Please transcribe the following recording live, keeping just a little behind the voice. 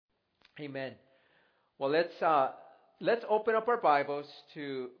Amen. Well, let's open up our Bibles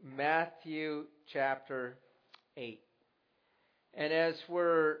to Matthew chapter 8. And as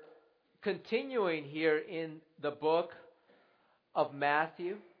we're continuing here in the book of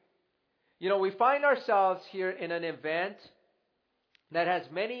Matthew, we find ourselves here in an event that has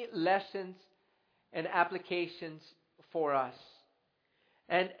many lessons and applications for us.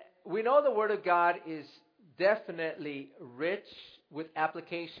 And we know the Word of God is definitely rich with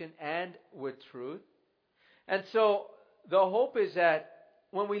application and with truth. And so the hope is that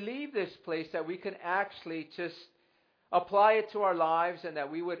when we leave this place that we can actually just apply it to our lives and that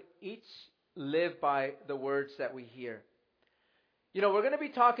we would each live by the words that we hear. We're going to be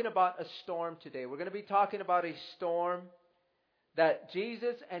talking about a storm today. We're going to be talking about a storm that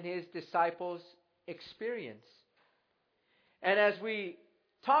Jesus and His disciples experienced. And as we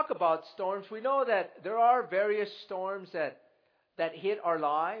talk about storms, we know that there are various storms that hit our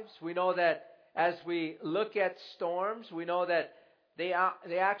lives. We know that as we look at storms, we know that they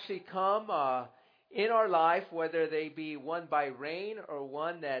actually come in our life, whether they be one by rain or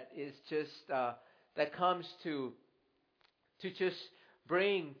one that is just that comes to just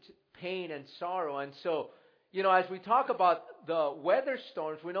bring pain and sorrow. And so, as we talk about the weather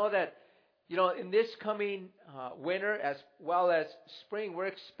storms, we know that in this coming winter as well as spring, we're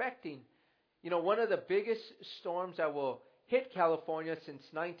expecting one of the biggest storms that will hit California since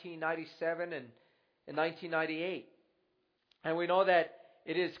 1997 and 1998. And we know that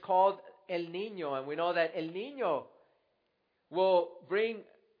it is called El Nino, and we know that El Nino will bring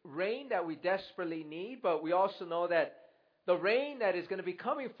rain that we desperately need, but we also know that the rain that is going to be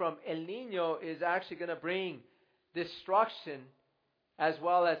coming from El Nino is actually going to bring destruction as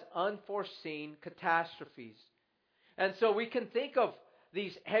well as unforeseen catastrophes. And so we can think of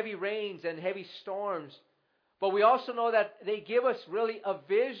these heavy rains and heavy storms, but we also know that they give us really a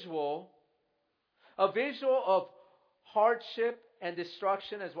visual of hardship and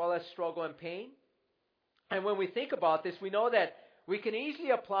destruction as well as struggle and pain. And when we think about this, we know that we can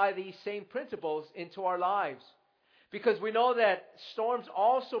easily apply these same principles into our lives, because we know that storms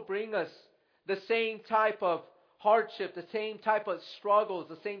also bring us the same type of hardship, the same type of struggles,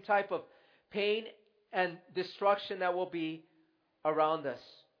 the same type of pain and destruction that will be around us.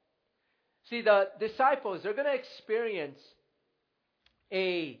 See, the disciples, they're going to experience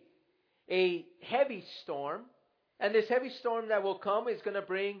a heavy storm, and this heavy storm that will come is going to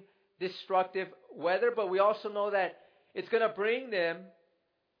bring destructive weather, but we also know that it's going to bring them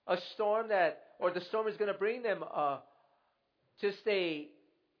the storm is going to bring them just a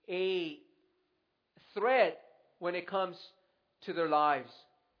threat when it comes to their lives.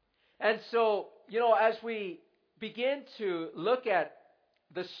 And so, as we begin to look at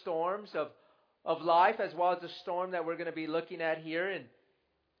the storms of life as well as the storm that we're going to be looking at here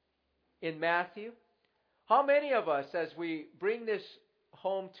in Matthew, how many of us, as we bring this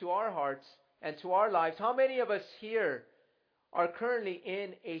home to our hearts and to our lives, how many of us here are currently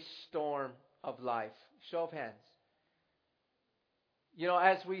in a storm of life? Show of hands.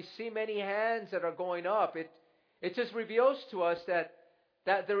 As we see many hands that are going up, it just reveals to us that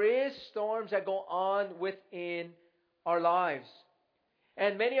there is storms that go on within our lives.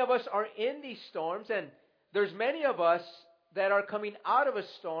 And many of us are in these storms, and there's many of us that are coming out of a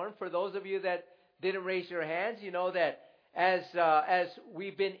storm. For those of you that didn't raise your hands, you know that as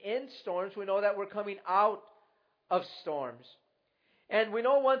we've been in storms, we know that we're coming out of storms. And we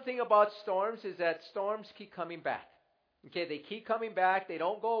know one thing about storms is that storms keep coming back. Okay, they keep coming back. They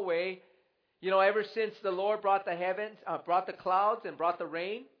don't go away. Ever since the Lord brought the clouds and brought the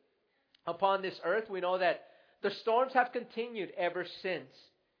rain upon this earth, we know that the storms have continued ever since.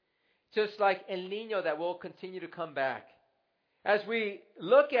 Just like El Nino that will continue to come back. As we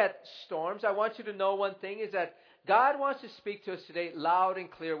look at storms, I want you to know one thing is that God wants to speak to us today loud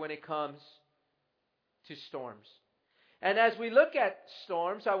and clear when it comes to storms. And as we look at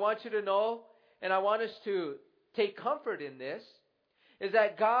storms, I want you to know, and I want us to take comfort in this, is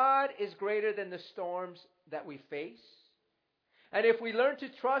that God is greater than the storms that we face. And if we learn to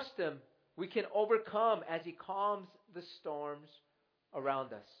trust Him, we can overcome as He calms the storms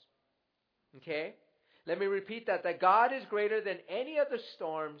around us. Okay? Let me repeat that God is greater than any of the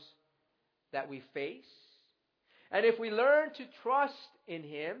storms that we face. And if we learn to trust in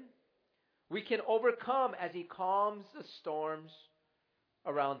Him, we can overcome as He calms the storms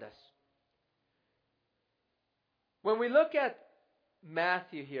around us. When we look at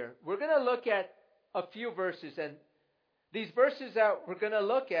Matthew here, we're going to look at a few verses, and these verses that we're going to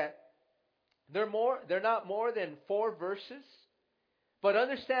look at, they're not more than 4 verses. But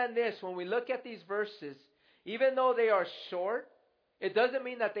understand this, when we look at these verses, even though they are short It doesn't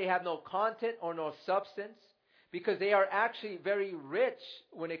mean that they have no content or no substance, because they are actually very rich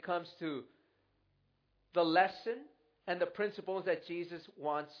when it comes to the lesson and the principles that Jesus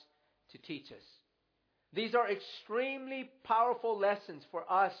wants to teach us. These are extremely powerful lessons for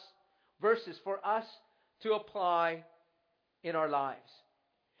us, verses for us to apply in our lives.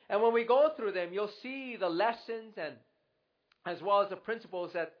 And when we go through them, you'll see the lessons and as well as the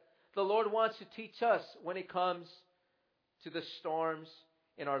principles that the Lord wants to teach us when it comes to the storms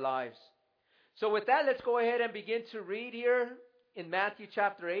in our lives. So with that, let's go ahead and begin to read here in Matthew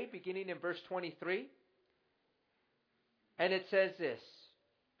chapter 8, beginning in verse 23. And it says this.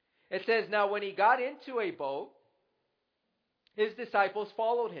 It says, "Now when he got into a boat, his disciples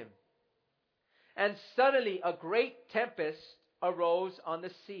followed him. And suddenly a great tempest arose on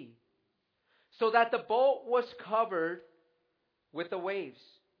the sea, so that the boat was covered with the waves.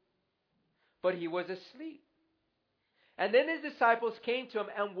 But he was asleep. And then his disciples came to him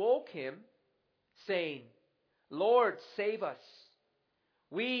and woke him, saying, 'Lord, save us.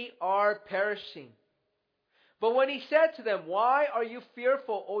 We are perishing.' But when he said to them, 'Why are you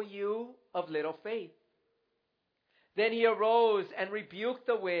fearful, O you of little faith?' Then he arose and rebuked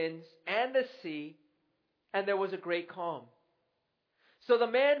the winds and the sea, and there was a great calm. So the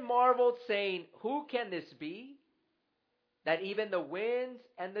man marveled, saying, 'Who can this be, that even the winds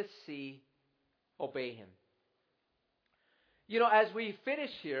and the sea obey him?'" You know, as we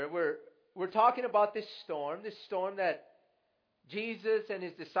finish here, we're talking about this storm that Jesus and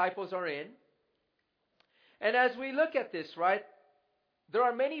his disciples are in. And as we look at this, right, there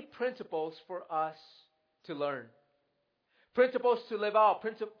are many principles for us to learn. Principles to live out,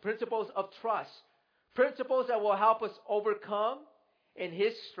 principles of trust, principles that will help us overcome in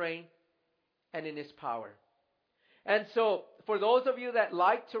his strength and in his power. And so, for those of you that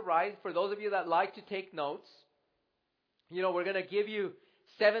like to write, for those of you that like to take notes, you know, we're going to give you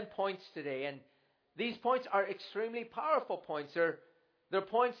 7 points today. And these points are extremely powerful points. They're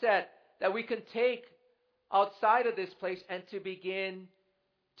points that we can take outside of this place and to begin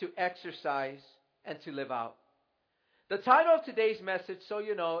to exercise and to live out. The title of today's message, so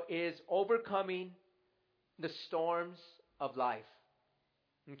you know, is Overcoming the Storms of Life.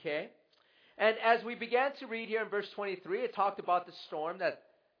 Okay? And as we began to read here in verse 23, it talked about the storm that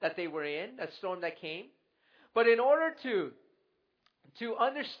they were in, that storm that came. But in order to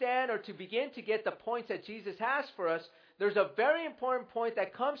understand or to begin to get the points that Jesus has for us, there's a very important point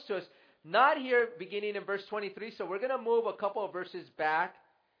that comes to us, not here beginning in verse 23. So we're going to move a couple of verses back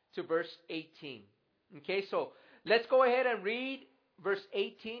to verse 18. Okay, so let's go ahead and read verse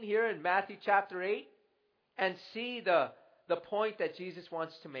 18 here in Matthew chapter 8 and see the point that Jesus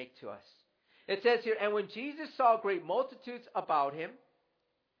wants to make to us. It says here, "And when Jesus saw great multitudes about him,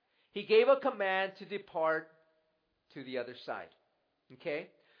 he gave a command to depart to the other side." Okay?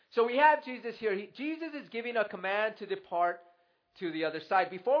 So we have Jesus here. Jesus is giving a command to depart to the other side.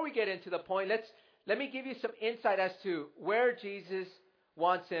 Before we get into the point, let me give you some insight as to where Jesus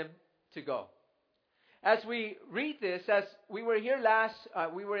wants him to go. As we read this, as we were here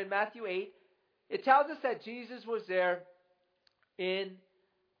we were in Matthew 8, it tells us that Jesus was there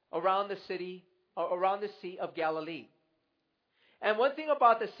around the Sea of Galilee. And one thing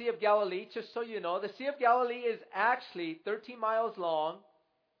about the Sea of Galilee, just so you know, the Sea of Galilee is actually 13 miles long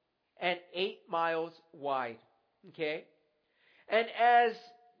and 8 miles wide. Okay? And as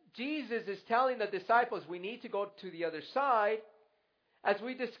Jesus is telling the disciples, we need to go to the other side, as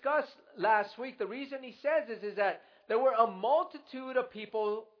we discussed last week, the reason he says this is that there were a multitude of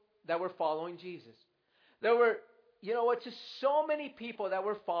people that were following Jesus. There were, just so many people that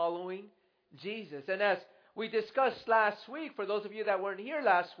were following Jesus. And as we discussed last week, for those of you that weren't here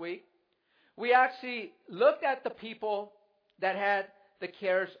last week, we actually looked at the people that had the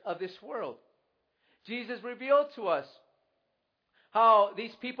cares of this world. Jesus revealed to us how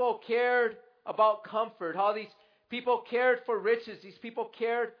these people cared about comfort, how these people cared for riches, these people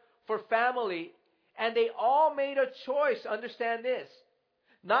cared for family, and they all made a choice, understand this,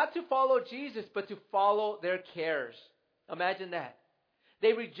 not to follow Jesus, but to follow their cares. Imagine that.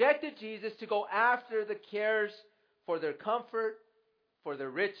 They rejected Jesus to go after the cares for their comfort, for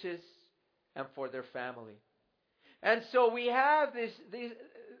their riches, and for their family. And so we have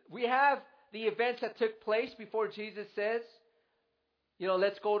we have the events that took place before Jesus says,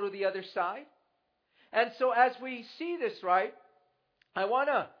 let's go to the other side. And so as we see this, right, I want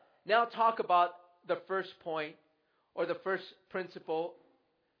to now talk about the first point or the first principle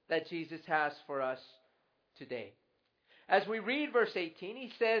that Jesus has for us today. As we read verse 18,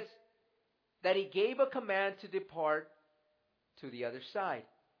 he says that he gave a command to depart to the other side.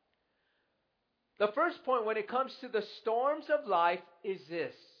 The first point when it comes to the storms of life is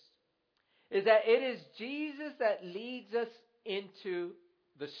this, is that it is Jesus that leads us into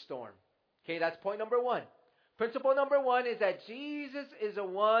the storm. Okay, that's point number one. Principle number one is that Jesus is the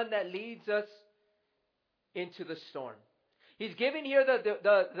one that leads us into the storm. He's giving here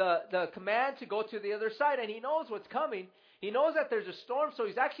the command to go to the other side, and he knows what's coming. He knows that there's a storm, so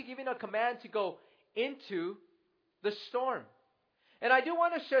he's actually giving a command to go into the storm. And I do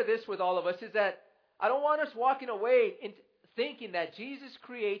want to share this with all of us, is that I don't want us walking away thinking that Jesus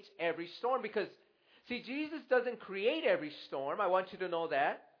creates every storm, because, see, Jesus doesn't create every storm. I want you to know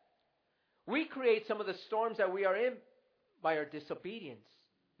that. We create some of the storms that we are in by our disobedience.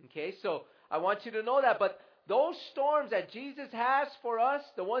 Okay, so I want you to know that. But those storms that Jesus has for us,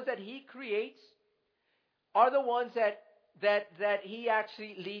 the ones that he creates, are the ones that he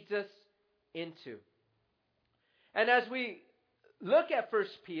actually leads us into. And as we look at 1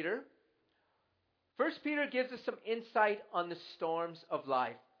 Peter gives us some insight on the storms of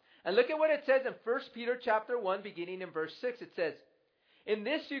life. And look at what it says in 1 Peter chapter 1, beginning in verse 6. It says, "In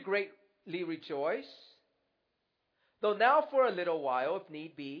this you greatly rejoice, though now for a little while, if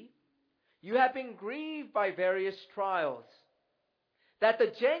need be, you have been grieved by various trials, that the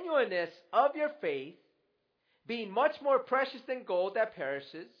genuineness of your faith, being much more precious than gold that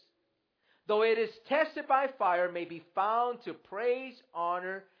perishes, though it is tested by fire, may be found to praise,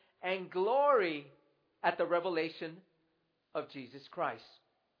 honor, and glory at the revelation of Jesus Christ."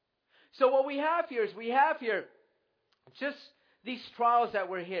 So what we have here is just these trials that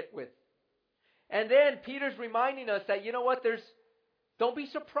we're hit with. And then Peter's reminding us that, you know what, don't be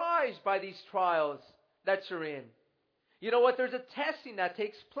surprised by these trials that you're in. You know what, there's a testing that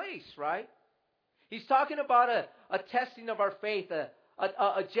takes place, right? He's talking about a testing of our faith,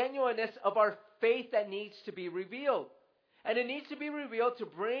 a genuineness of our faith that needs to be revealed. And it needs to be revealed to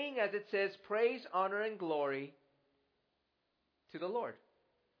bring, as it says, praise, honor, and glory to the Lord.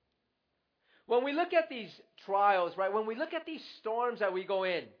 When we look at these trials, right, when we look at these storms that we go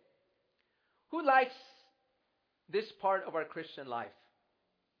in, who likes this part of our Christian life?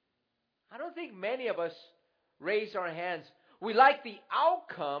 I don't think many of us raise our hands. We like the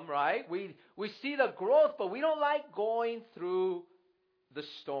outcome, right? We see the growth, but we don't like going through the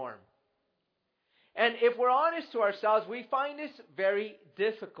storm. And if we're honest to ourselves, we find this very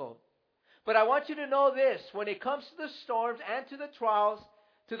difficult. But I want you to know this, when it comes to the storms and to the trials,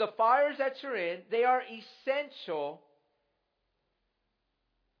 to the fires that you're in, they are essential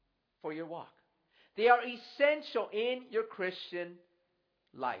for your walk. They are essential in your Christian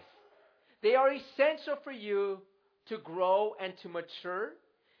life. They are essential for you to grow and to mature.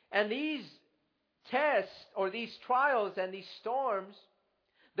 And these tests or these trials and these storms,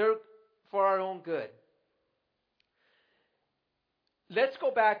 they're for our own good. Let's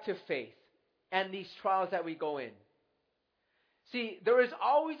go back to faith and these trials that we go in. See, there is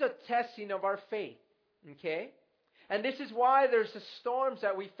always a testing of our faith. Okay? And this is why there's the storms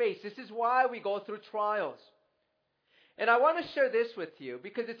that we face. This is why we go through trials. And I want to share this with you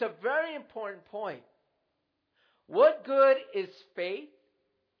because it's a very important point. What good is faith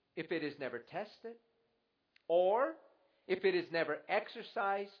if it is never tested? Or if it is never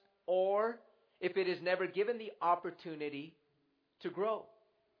exercised? Or if it is never given the opportunity to grow?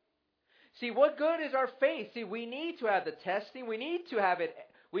 See, what good is our faith? See, we need to have the testing. We need to have it.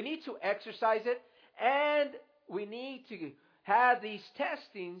 We need to exercise it. And we need to have these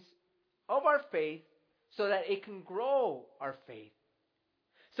testings of our faith so that it can grow our faith.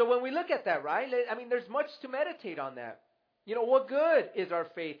 So when we look at that, right, I mean, there's much to meditate on that. You know, what good is our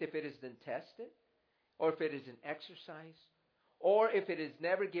faith if it isn't tested, or if it isn't exercised, or if it is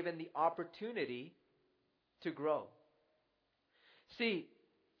never given the opportunity to grow? See,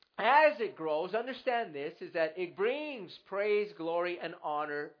 as it grows, understand this, is that it brings praise, glory, and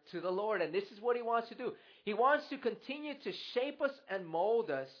honor to the Lord. And this is what He wants to do. He wants to continue to shape us and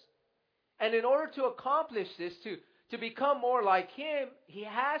mold us. And in order to accomplish this, to become more like Him, He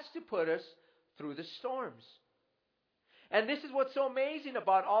has to put us through the storms. And this is what's so amazing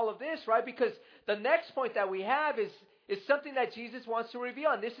about all of this, right? Because the next point that we have is something that Jesus wants to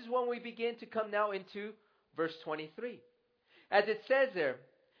reveal. And this is when we begin to come now into verse 23. As it says there,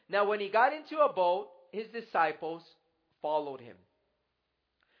 "Now when He got into a boat, His disciples followed Him."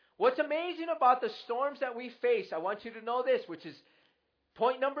 What's amazing about the storms that we face, I want you to know this, which is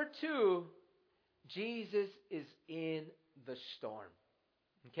point number 2, Jesus is in the storm.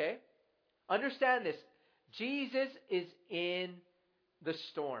 Okay? Understand this. Jesus is in the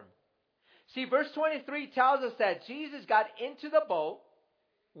storm. See, verse 23 tells us that Jesus got into the boat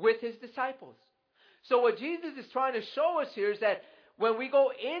with His disciples. So what Jesus is trying to show us here is that when we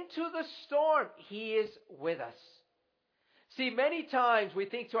go into the storm, He is with us. See, many times we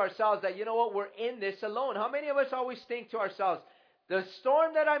think to ourselves that, you know what, we're in this alone. How many of us always think to ourselves, the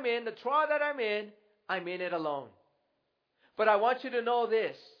storm that I'm in, the trial that I'm in it alone. But I want you to know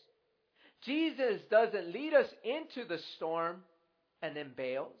this. Jesus doesn't lead us into the storm and then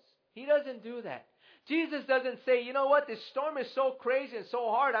bails. He doesn't do that. Jesus doesn't say, you know what, this storm is so crazy and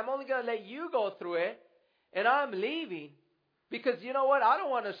so hard, I'm only going to let you go through it, and I'm leaving. Because you know what, I don't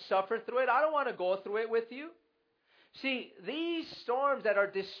want to suffer through it. I don't want to go through it with you. See, these storms that are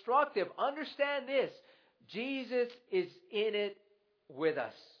destructive, understand this. Jesus is in it with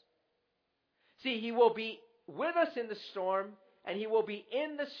us. See, He will be with us in the storm, and He will be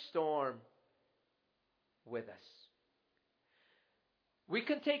in the storm with us. We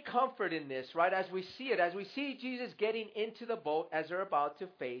can take comfort in this, right, as we see it, as we see Jesus getting into the boat as they're about to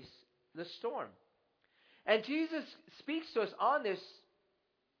face the storm. And Jesus speaks to us on this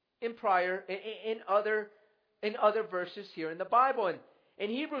in other verses here in the Bible. And in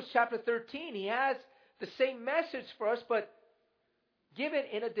Hebrews chapter 13, He has the same message for us, but given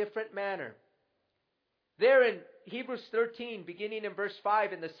in a different manner. There in Hebrews 13, beginning in verse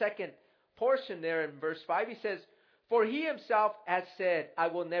 5, in the second portion there in verse 5, He says, "For He Himself has said, I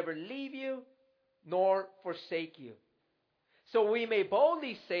will never leave you nor forsake you. So we may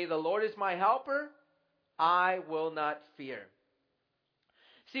boldly say, the Lord is my helper, I will not fear."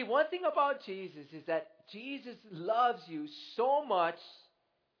 See, one thing about Jesus is that Jesus loves you so much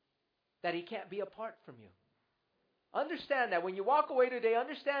that He can't be apart from you. Understand that. When you walk away today,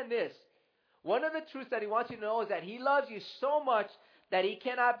 understand this. One of the truths that He wants you to know is that He loves you so much that He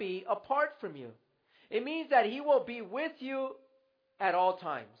cannot be apart from you. It means that He will be with you at all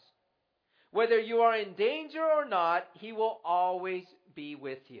times. Whether you are in danger or not, He will always be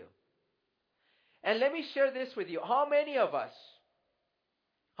with you. And let me share this with you. How many of us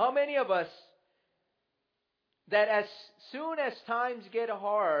that as soon as times get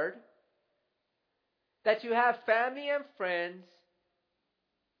hard, that you have family and friends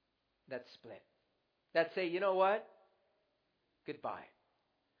that split, that say, you know what, goodbye.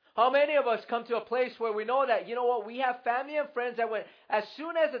 How many of us come to a place where we know that, you know what, we have family and friends that when, as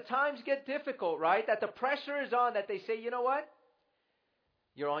soon as the times get difficult, right, that the pressure is on, that they say, you know what,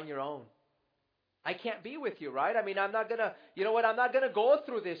 you're on your own. I can't be with you, right? I mean, I'm not going to go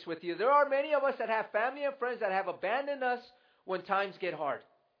through this with you. There are many of us that have family and friends that have abandoned us when times get hard.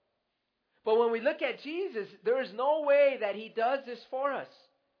 But when we look at Jesus, there is no way that He does this for us.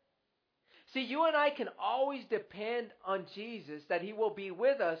 See, you and I can always depend on Jesus, that He will be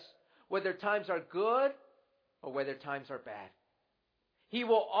with us whether times are good or whether times are bad. He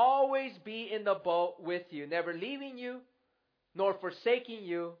will always be in the boat with you, never leaving you nor forsaking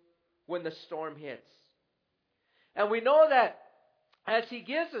you when the storm hits. And we know that as He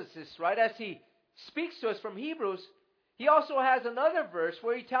gives us this, right, as He speaks to us from Hebrews, He also has another verse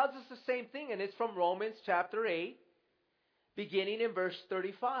where He tells us the same thing, and it's from Romans chapter 8, beginning in verse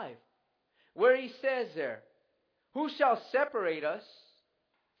 35. Where He says there, "Who shall separate us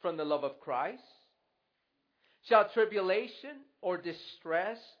from the love of Christ? Shall tribulation or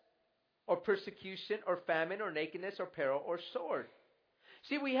distress or persecution or famine or nakedness or peril or sword?"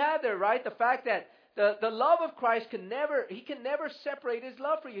 See, we have there, right, the fact that the love of Christ He can never separate His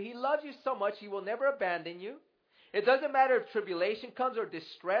love for you. He loves you so much He will never abandon you. It doesn't matter if tribulation comes or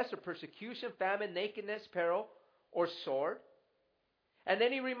distress or persecution, famine, nakedness, peril or sword. And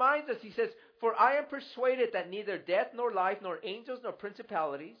then He reminds us, He says, "For I am persuaded that neither death nor life, nor angels, nor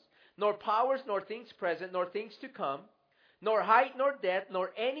principalities, nor powers, nor things present, nor things to come, nor height, nor depth,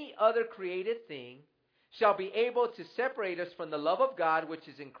 nor any other created thing shall be able to separate us from the love of God which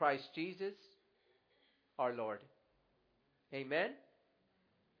is in Christ Jesus our Lord." Amen?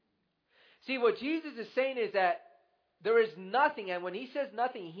 See, what Jesus is saying is that there is nothing, and when He says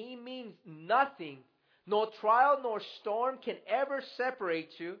nothing, He means nothing. No trial nor storm can ever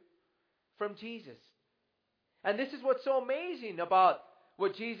separate you from Jesus. And this is what's so amazing about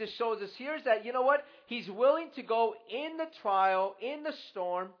what Jesus shows us here, is that, you know what, He's willing to go in the trial, in the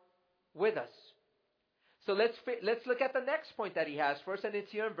storm with us. So let's look at the next point that He has for us, and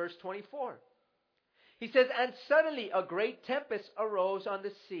it's here in verse 24. He says, "And suddenly a great tempest arose on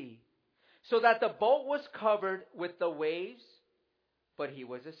the sea, so that the boat was covered with the waves, but He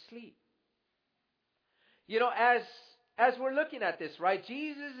was asleep." You know, as we're looking at this, right,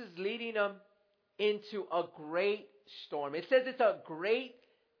 Jesus is leading them into a great storm. It says it's a great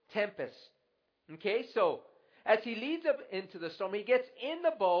tempest. Okay, so as He leads them into the storm, He gets in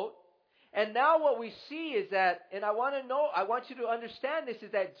the boat, and now what we see is that, and I want you to understand this,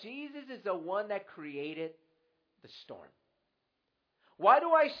 is that Jesus is the one that created the storm. Why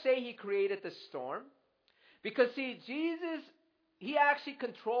do I say He created the storm? Because, see, Jesus, He actually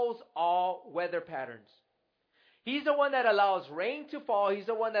controls all weather patterns. He's the one that allows rain to fall. He's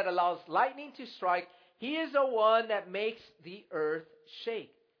the one that allows lightning to strike. He is the one that makes the earth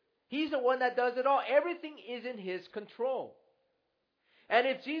shake. He's the one that does it all. Everything is in His control. And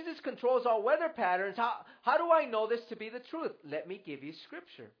if Jesus controls all weather patterns, how do I know this to be the truth? Let me give you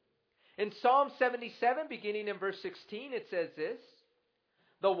Scripture. In Psalm 77, beginning in verse 16, it says this: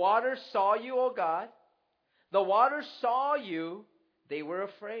 "The waters saw you, O God. The waters saw you, they were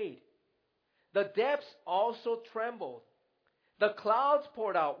afraid. The depths also trembled. The clouds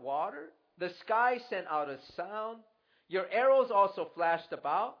poured out water. The sky sent out a sound. Your arrows also flashed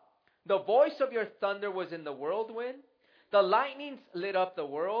about. The voice of your thunder was in the whirlwind. The lightnings lit up the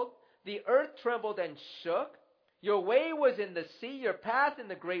world. The earth trembled and shook. Your way was in the sea, your path in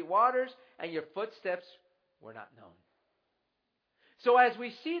the great waters, and your footsteps were not known." So as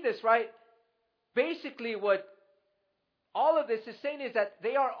we see this, right, basically what all of this is saying is that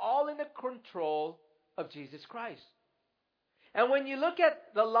they are all in the control of Jesus Christ. And when you look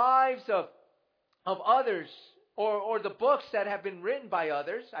at the lives of others, or the books that have been written by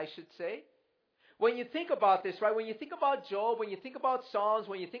others, I should say, when you think about this, right, when you think about Job, when you think about Psalms,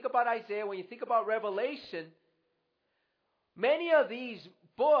 when you think about Isaiah, when you think about Revelation, many of these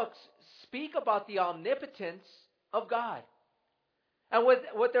books speak about the omnipotence of God. And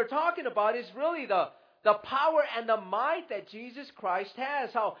what they're talking about is really the power and the might that Jesus Christ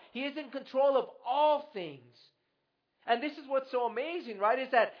has, how He is in control of all things. And this is what's so amazing, right, is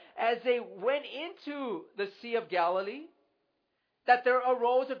that as they went into the Sea of Galilee, that there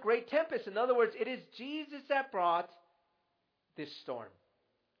arose a great tempest. In other words, it is Jesus that brought this storm.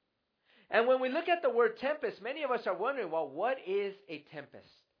 And when we look at the word tempest, many of us are wondering, well, what is a tempest?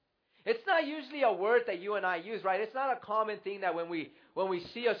 It's not usually a word that you and I use, right? It's not a common thing that when we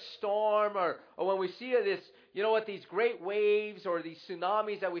see a storm or when we see this, these great waves or these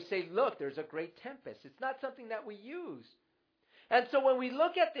tsunamis, that we say, look, there's a great tempest. It's not something that we use. And so when we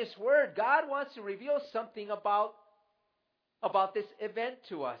look at this word, God wants to reveal something about this event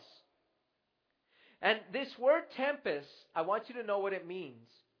to us. And this word tempest, I want you to know what it means.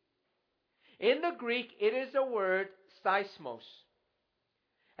 In the Greek, it is the word seismos.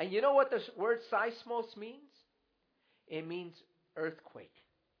 And you know what the word seismos means? It means earthquake.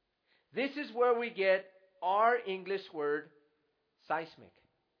 This is where we get our English word seismic.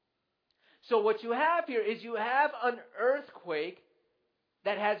 So what you have here is you have an earthquake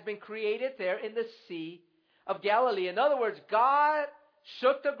that has been created there in the Sea of Galilee. In other words, God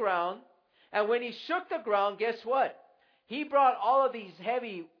shook the ground, and when He shook the ground, guess what? He brought all of these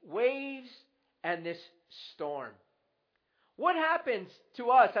heavy waves and this storm. What happens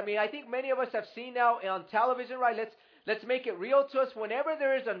to us? I mean, I think many of us have seen now on television, right? Let's make it real to us. Whenever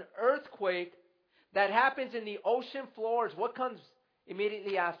there is an earthquake that happens in the ocean floors, what comes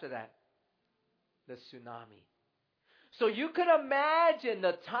immediately after that? The tsunami. So you could imagine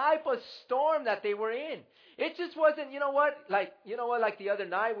the type of storm that they were in. It just wasn't, like the other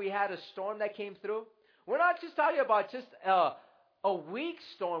night we had a storm that came through. We're not just talking about just a weak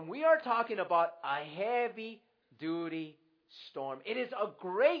storm. We are talking about a heavy-duty storm. It is a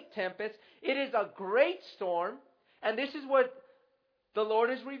great tempest. It is a great storm. And this is what the Lord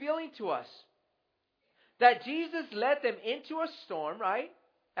is revealing to us. That Jesus led them into a storm, right?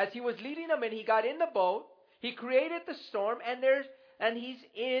 As He was leading them in, He got in the boat. He created the storm, and He's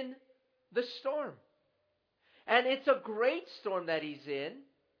in the storm. And it's a great storm that He's in.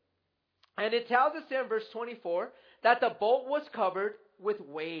 And it tells us there in verse 24 that the boat was covered with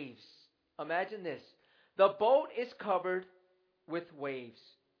waves. Imagine this. The boat is covered with waves.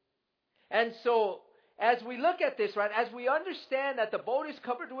 And so, as we look at this, right, as we understand that the boat is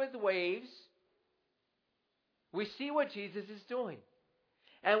covered with waves, we see what Jesus is doing.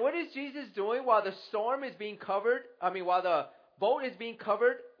 And what is Jesus doing while the storm is being covered? While the boat is being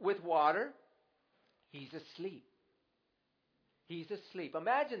covered with water, He's asleep. He's asleep.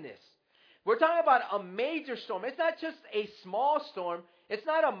 Imagine this. We're talking about a major storm. It's not just a small storm. It's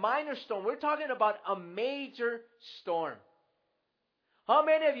not a minor storm. We're talking about a major storm. How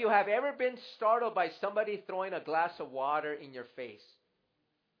many of you have ever been startled by somebody throwing a glass of water in your face?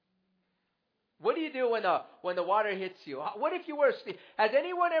 What do you do when the water hits you? What if you were asleep? Has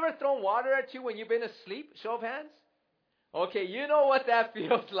anyone ever thrown water at you when you've been asleep? Show of hands. Okay, you know what that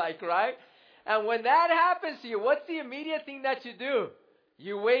feels like, right? And when that happens to you, what's the immediate thing that you do?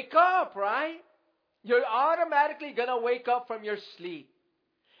 You wake up, right? You're automatically going to wake up from your sleep.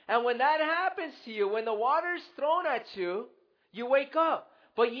 And when that happens to you, when the water is thrown at you, you wake up.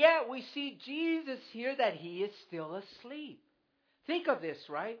 But yet we see Jesus here that He is still asleep. Think of this,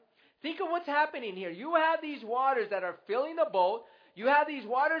 right? Think of what's happening here. You have these waters that are filling the boat. You have these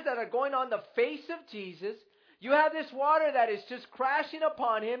waters that are going on the face of Jesus. You have this water that is just crashing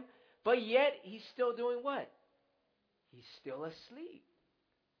upon him, but yet he's still doing what? He's still asleep.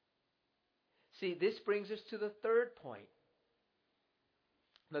 See, this brings us to the third point.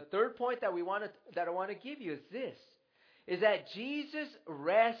 The third point that I want to give you is this, is that Jesus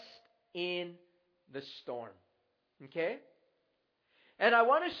rests in the storm. Okay? And I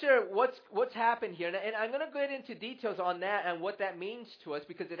want to share what's happened here. And I'm going to get into details on that and what that means to us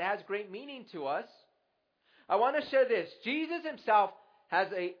because it has great meaning to us. I want to share this. Jesus himself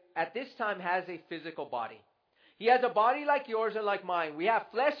at this time has a physical body. He has a body like yours and like mine. We have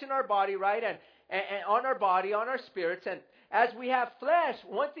flesh in our body, right? And on our body, on our spirits. And as we have flesh,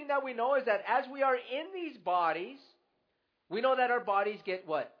 one thing that we know is that as we are in these bodies, we know that our bodies get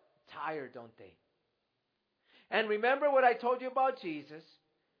what? Tired, don't they? And remember what I told you about Jesus.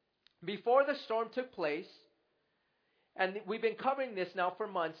 Before the storm took place, and we've been covering this now for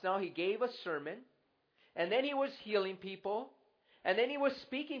months now, he gave a sermon, and then he was healing people, and then he was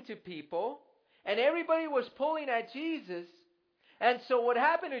speaking to people, and everybody was pulling at Jesus. And so what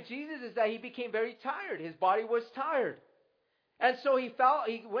happened to Jesus is that he became very tired. His body was tired. And so he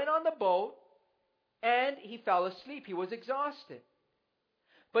went on the boat, and he fell asleep. He was exhausted.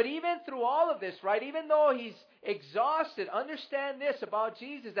 But even through all of this, right, even though he's exhausted, understand this about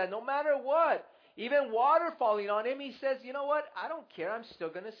Jesus, that no matter what, even water falling on him, he says, you know what, I don't care, I'm still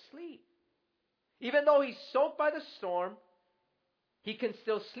going to sleep. Even though he's soaked by the storm, he can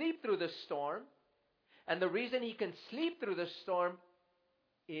still sleep through the storm. And the reason he can sleep through the storm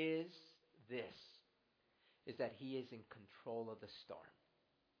is this, is that he is in control of the storm.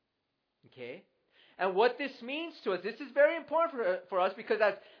 Okay? And what this means to us, this is very important for us because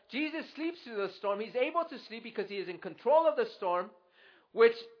as Jesus sleeps through the storm, he's able to sleep because he is in control of the storm,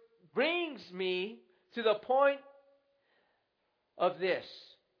 which brings me to the point of this,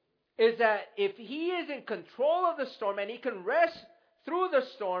 is that if he is in control of the storm and he can rest through the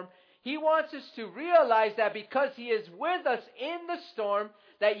storm, he wants us to realize that because he is with us in the storm,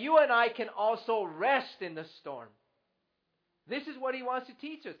 that you and I can also rest in the storm. This is what he wants to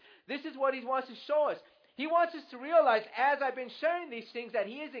teach us. This is what he wants to show us. He wants us to realize, as I've been sharing these things, that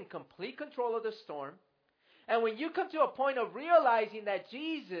he is in complete control of the storm. And when you come to a point of realizing that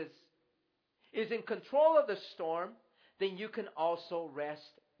Jesus is in control of the storm, then you can also rest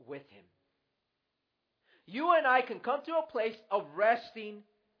with him. You and I can come to a place of resting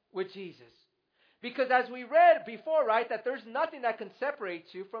with Jesus. Because as we read before, right, that there's nothing that can separate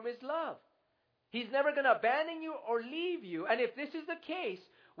you from his love. He's never going to abandon you or leave you. And if this is the case,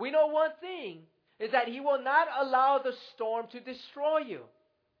 we know one thing, is that he will not allow the storm to destroy you.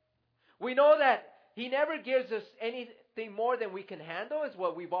 We know that he never gives us anything more than we can handle, is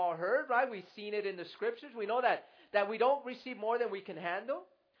what we've all heard, right? We've seen it in the scriptures. We know that we don't receive more than we can handle.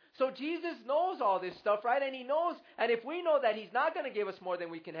 So Jesus knows all this stuff, right? And he knows, and if we know that he's not going to give us more than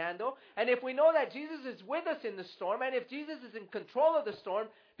we can handle, and if we know that Jesus is with us in the storm, and if Jesus is in control of the storm,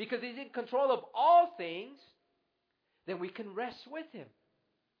 because he's in control of all things, then we can rest with him.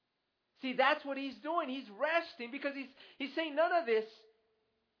 See, that's what he's doing. He's resting because he's saying none of this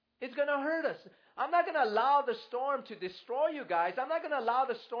is going to hurt us. I'm not going to allow the storm to destroy you guys. I'm not going to allow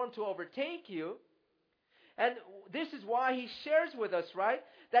the storm to overtake you. And this is why he shares with us, right,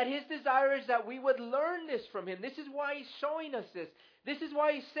 that his desire is that we would learn this from him. This is why he's showing us this. This is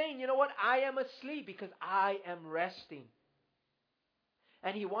why he's saying, you know what, I am asleep because I am resting.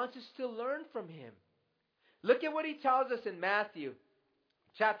 And he wants us to learn from him. Look at what he tells us in Matthew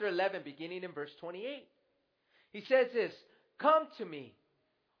chapter 11, beginning in verse 28. He says this, "Come to me,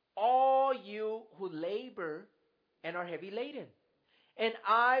 all you who labor and are heavy laden, and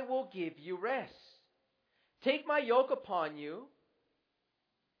I will give you rest. Take my yoke upon you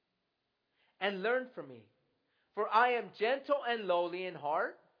and learn from me. For I am gentle and lowly in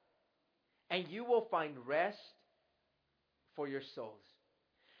heart, and you will find rest for your souls."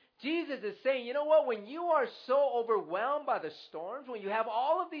 Jesus is saying, you know what? When you are so overwhelmed by the storms, when you have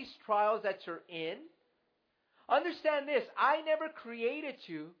all of these trials that you're in, understand this. I never created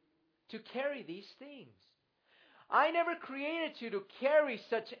you to carry these things. I never created you to carry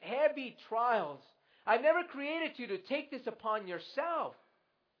such heavy trials. I never created you to take this upon yourself.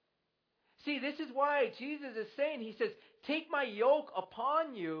 See, this is why Jesus is saying, he says, take my yoke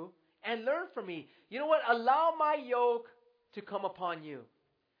upon you and learn from me. You know what? Allow my yoke to come upon you.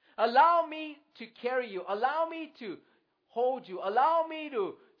 Allow me to carry you. Allow me to hold you. Allow me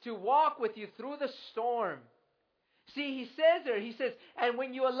to walk with you through the storm. See, he says there, he says, and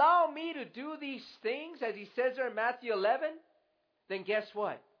when you allow me to do these things, as he says there in Matthew 11, then guess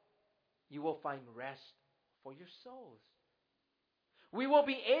what? You will find rest for your souls. We will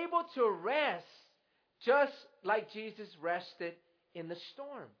be able to rest just like Jesus rested in the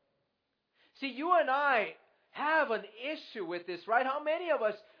storm. See, you and I have an issue with this, right? How many of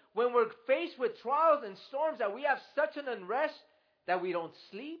us, when we're faced with trials and storms, that we have such an unrest that we don't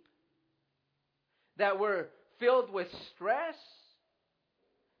sleep, that we're filled with stress,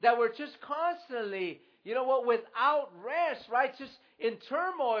 that we're just constantly, without rest, right? Just in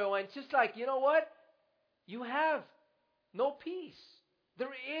turmoil and just like, you know what? You have no peace.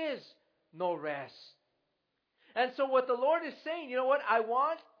 There is no rest. And so what the Lord is saying, you know what? I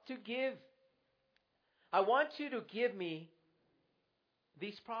want you to give me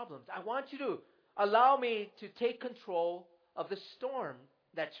these problems. I want you to allow me to take control of the storm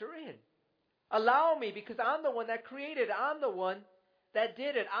that you're in. Allow me, because I'm the one that created it. I'm the one that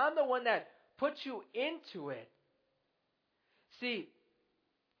did it. I'm the one that put you into it. See,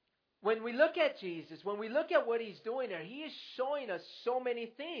 when we look at Jesus, when we look at what He's doing there, He is showing us so many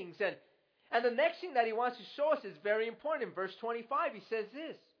things. And the next thing that He wants to show us is very important. In verse 25, He says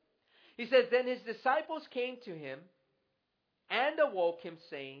this. He says, then His disciples came to Him and awoke Him,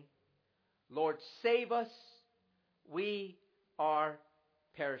 saying, Lord, save us. We are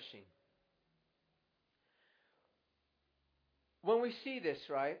perishing. When we see this,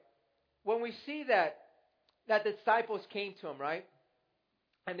 right? When we see that the disciples came to Him, right?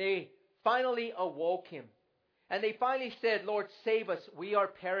 And they finally awoke Him. And they finally said, Lord, save us. We are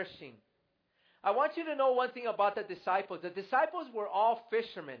perishing. I want you to know one thing about the disciples. The disciples were all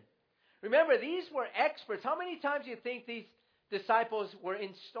fishermen. Remember, these were experts. How many times do you think these disciples were in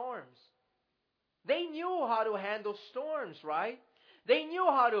storms? They knew how to handle storms, right? They knew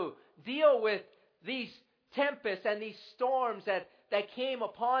how to deal with these tempests and these storms that came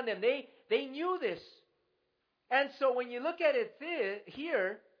upon them. They knew this. And so when you look at it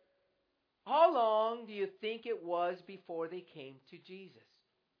here, how long do you think it was before they came to Jesus?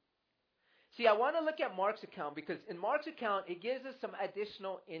 See, I want to look at Mark's account, because in Mark's account, it gives us some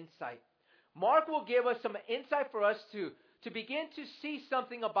additional insight. Mark will give us some insight for us to begin to see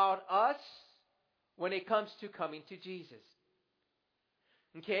something about us when it comes to coming to Jesus.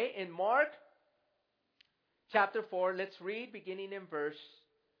 Okay, in Mark chapter 4, let's read beginning in verse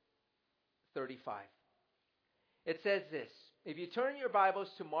 35. It says this. If you turn your Bibles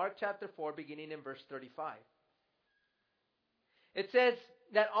to Mark chapter 4, beginning in verse 35. It says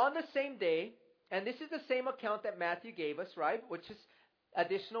that on the same day, and this is the same account that Matthew gave us, right? Which is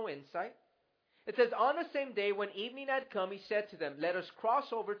additional insight. It says, on the same day when evening had come, He said to them, let us cross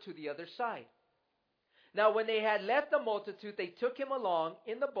over to the other side. Now when they had left the multitude, they took Him along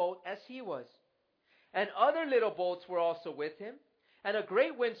in the boat as He was. And other little boats were also with Him. And a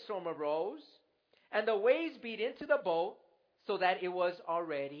great windstorm arose, and the waves beat into the boat, so that it was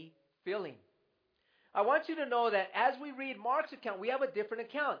already filling. I want you to know that as we read Mark's account, we have a different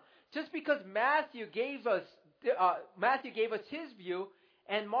account. Just because Matthew gave us his view,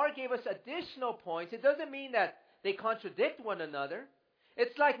 and Mark gave us additional points, it doesn't mean that they contradict one another.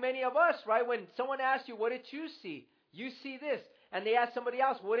 It's like many of us, right? When someone asks you, what did you see? You see this. And they ask somebody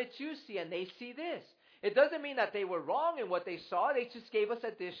else, what did you see? And they see this. It doesn't mean that they were wrong in what they saw. They just gave us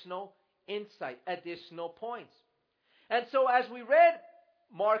additional insight, additional points. And so as we read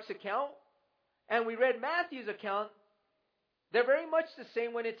Mark's account and we read Matthew's account, they're very much the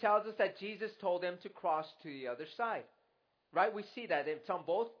same when it tells us that Jesus told them to cross to the other side. Right? We see that. It's on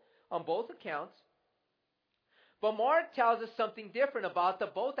both accounts. But Mark tells us something different about the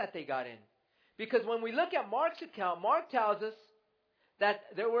boat that they got in. Because when we look at Mark's account, Mark tells us that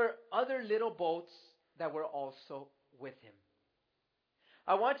there were other little boats that were also with Him.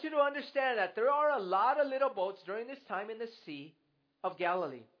 I want you to understand that there are a lot of little boats during this time in the Sea of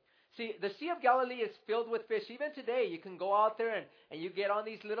Galilee. See, the Sea of Galilee is filled with fish. Even today, you can go out there and you get on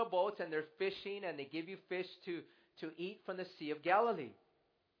these little boats and they're fishing and they give you fish to eat from the Sea of Galilee.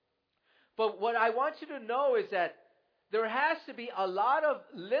 But what I want you to know is that there has to be a lot of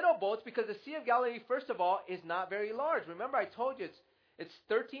little boats, because the Sea of Galilee, first of all, is not very large. Remember, I told you it's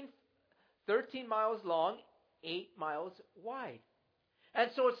 13 miles long, 8 miles wide. And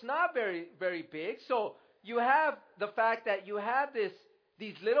so it's not very, very big. So you have the fact that you have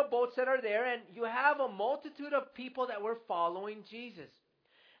these little boats that are there, and you have a multitude of people that were following Jesus.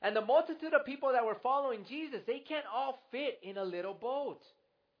 And the multitude of people that were following Jesus, they can't all fit in a little boat.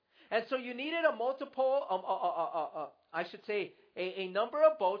 And so you needed a number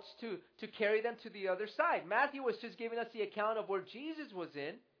of boats to carry them to the other side. Matthew was just giving us the account of where Jesus was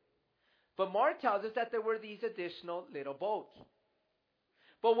in. But Mark tells us that there were these additional little boats.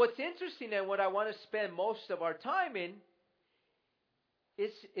 But what's interesting, and what I want to spend most of our time in,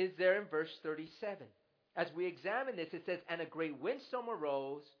 is there in verse 37. As we examine this, it says, "And a great windstorm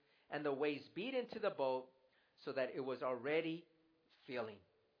arose, and the waves beat into the boat, so that it was already filling."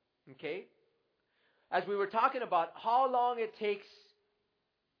 Okay? As we were talking about how long it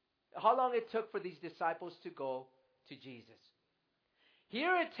took for these disciples to go to Jesus.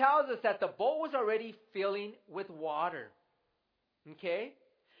 Here it tells us that the boat was already filling with water. Okay?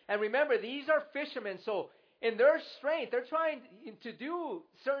 And remember, these are fishermen, so in their strength, they're trying to do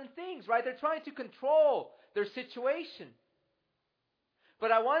certain things, right? They're trying to control their situation.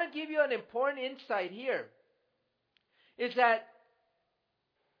 But I want to give you an important insight here, is that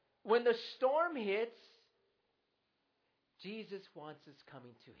when the storm hits, Jesus wants us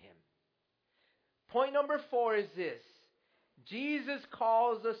coming to Him. Point number 4 is this. Jesus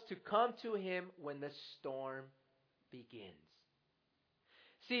calls us to come to Him when the storm begins.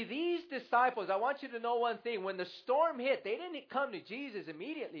 See, these disciples, I want you to know one thing. When the storm hit, they didn't come to Jesus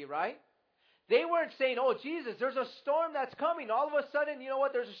immediately, right? They weren't saying, "Oh, Jesus, there's a storm that's coming. All of a sudden, you know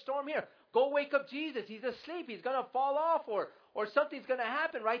what, there's a storm here. Go wake up Jesus. He's asleep. He's going to fall off or something's going to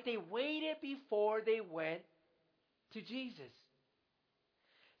happen," right? They waited before they went to Jesus.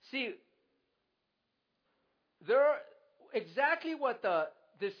 See, exactly what the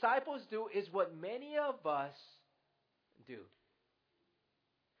disciples do is what many of us do.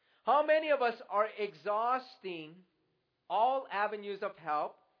 How many of us are exhausting all avenues of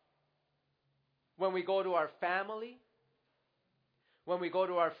help when we go to our family, when we go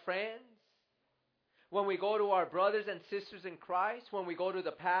to our friends, when we go to our brothers and sisters in Christ, when we go to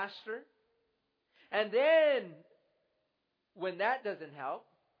the pastor? And then, when that doesn't help,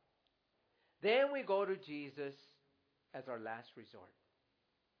 then we go to Jesus as our last resort.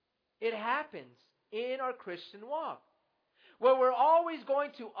 It happens in our Christian walk, where we're always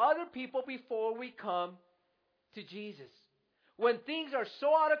going to other people before we come to Jesus. When things are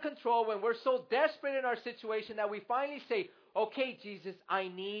so out of control, when we're so desperate in our situation that we finally say, "Okay, Jesus, I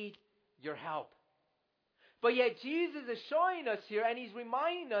need your help." But yet Jesus is showing us here, and He's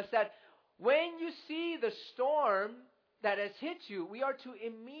reminding us that when you see the storm that has hit you, we are to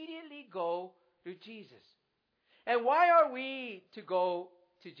immediately go to Jesus. And why are we to go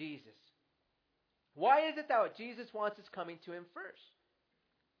to Jesus? Why is it that Jesus wants us coming to Him first?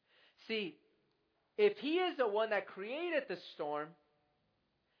 See, if He is the one that created the storm,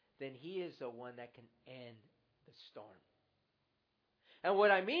 then He is the one that can end the storm. And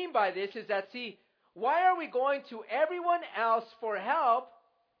what I mean by this is that, see, why are we going to everyone else for help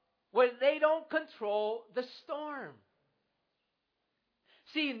when they don't control the storm?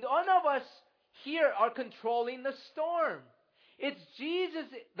 See, none of us here are controlling the storm. It's Jesus,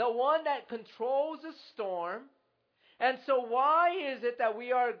 the one that controls the storm. And so why is it that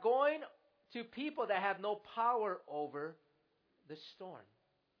we are going to people that have no power over the storm?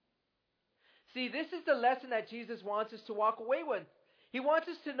 See, this is the lesson that Jesus wants us to walk away with. He wants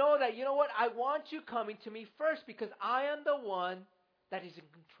us to know that, you know what, I want you coming to me first because I am the one that is in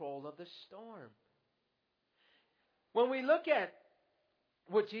control of the storm. When we look at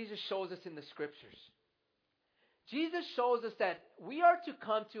what Jesus shows us in the Scriptures, Jesus shows us that we are to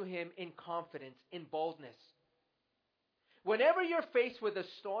come to Him in confidence, in boldness. Whenever you're faced with a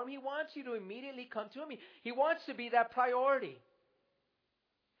storm, He wants you to immediately come to Him. He wants to be that priority.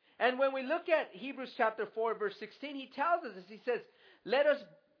 And when we look at Hebrews chapter 4, verse 16, He tells us this. He says, "Let us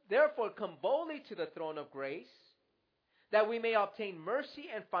therefore come boldly to the throne of grace, that we may obtain mercy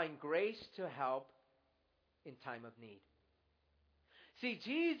and find grace to help in time of need." See,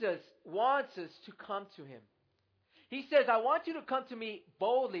 Jesus wants us to come to Him. He says, "I want you to come to me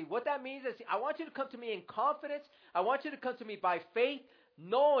boldly." What that means is, I want you to come to me in confidence. I want you to come to me by faith,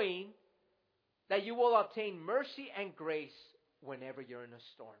 knowing that you will obtain mercy and grace whenever you're in a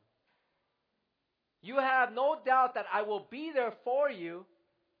storm. You have no doubt that I will be there for you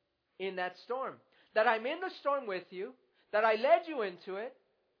in that storm. That I'm in the storm with you, that I led you into it,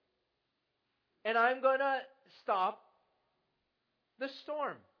 and I'm going to stop the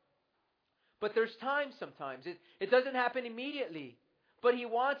storm. But there's time sometimes. It doesn't happen immediately. But He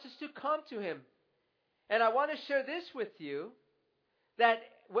wants us to come to Him. And I want to share this with you, that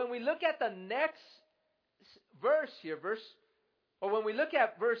when we look at the next verse here, when we look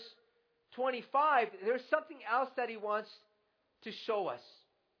at verse 25, there's something else that He wants to show us.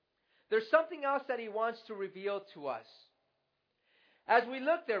 There's something else that He wants to reveal to us. As we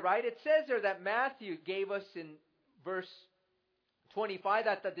look there, right, it says there that Matthew gave us in verse 25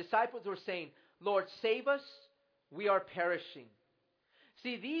 that the disciples were saying, "Lord, save us, we are perishing."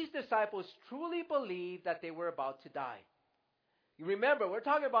 See, these disciples truly believed that they were about to die. You remember, we're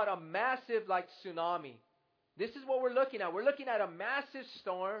talking about a massive tsunami. This is what we're looking at. We're looking at a massive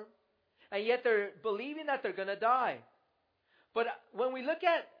storm, and yet they're believing that they're going to die. But when we look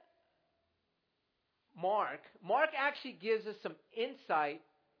at Mark actually gives us some insight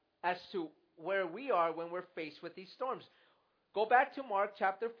as to where we are when we're faced with these storms. Go back to Mark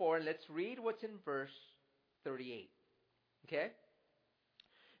chapter 4 and let's read what's in verse 38. Okay?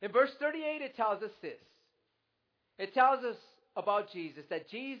 In verse 38 it tells us this. It tells us about Jesus, that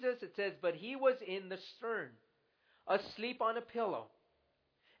Jesus, it says, but he was in the stern, asleep on a pillow.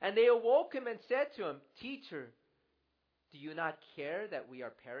 And they awoke him and said to him, Teacher, do you not care that we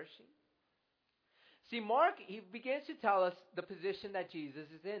are perishing? See, Mark, he begins to tell us the position that Jesus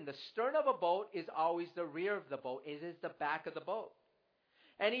is in. The stern of a boat is always the rear of the boat. It is the back of the boat.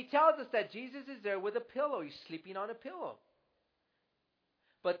 And he tells us that Jesus is there with a pillow. He's sleeping on a pillow.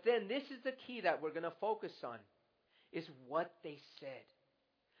 But then this is the key that we're going to focus on, is what they said.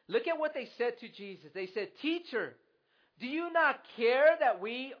 Look at what they said to Jesus. They said, Teacher, do you not care that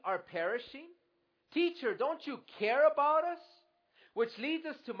we are perishing? Teacher, don't you care about us? Which leads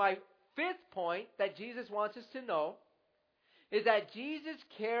us to my fifth point that Jesus wants us to know, is that Jesus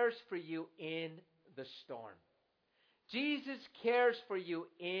cares for you in the storm. Jesus cares for you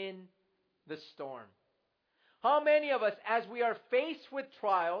in the storm. How many of us, as we are faced with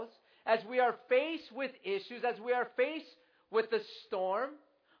trials, as we are faced with issues, as we are faced with the storm,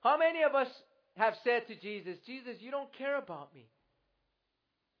 how many of us have said to Jesus, Jesus, you don't care about me.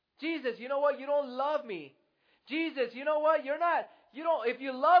 Jesus, you know what? You don't love me. Jesus, you know what? If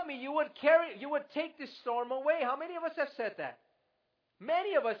you love me, you would take this storm away. How many of us have said that?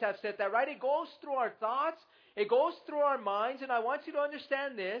 Many of us have said that, right? It goes through our thoughts. It goes through our minds. And I want you to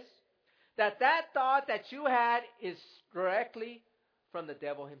understand this, that thought that you had is directly from the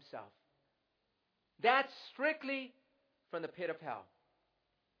devil himself. That's strictly from the pit of hell.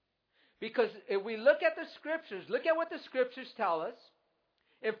 Because if we look at the Scriptures, look at what the Scriptures tell us.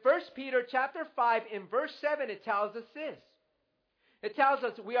 In 1 Peter chapter 5, in verse 7, it tells us this. It tells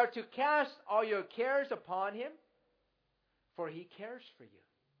us we are to cast all your cares upon him, for he cares for you.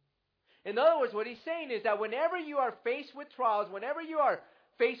 In other words, what he's saying is that whenever you are faced with trials, whenever you are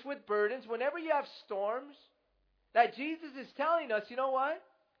faced with burdens, whenever you have storms, that Jesus is telling us, you know what?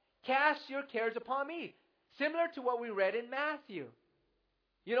 Cast your cares upon me. Similar to what we read in Matthew.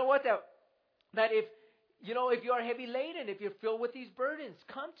 You know what? That if you are heavy laden, if you're filled with these burdens,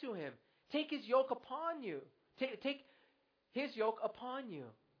 come to him. Take his yoke upon you. Take his yoke upon you.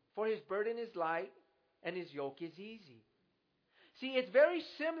 For his burden is light and his yoke is easy. See, it's very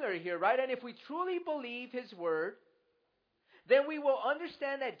similar here, right? And if we truly believe his word, then we will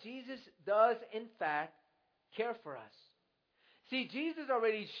understand that Jesus does, in fact, care for us. See, Jesus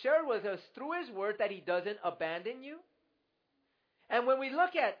already shared with us through his word that he doesn't abandon you. And when we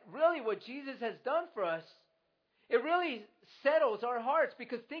look at really what Jesus has done for us, it really settles our hearts,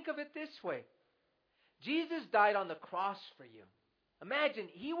 because think of it this way. Jesus died on the cross for you. Imagine,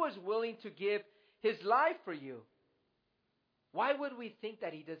 he was willing to give his life for you. Why would we think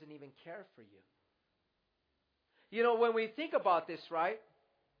that he doesn't even care for you? You know, when we think about this, right?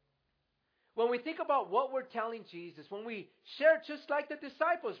 When we think about what we're telling Jesus, when we share just like the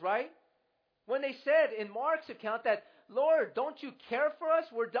disciples, right? When they said in Mark's account that, Lord, don't you care for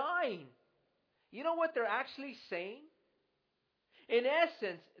us? We're dying. You know what they're actually saying? In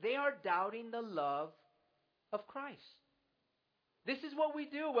essence, they are doubting the love of Christ. This is what we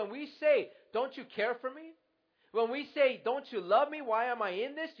do when we say, don't you care for me? When we say, don't you love me? Why am I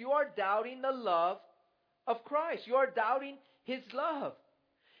in this? You are doubting the love of Christ. You are doubting his love.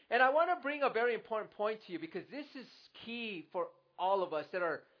 And I want to bring a very important point to you, because this is key for all of us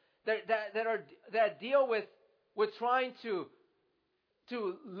that deal with trying to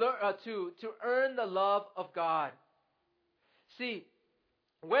earn the love of God. See,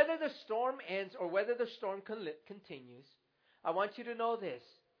 whether the storm ends or whether the storm continues, I want you to know this,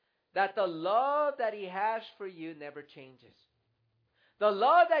 that the love that he has for you never changes. The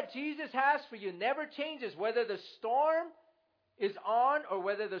love that Jesus has for you never changes, whether the storm is on or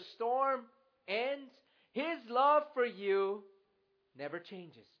whether the storm ends. His love for you never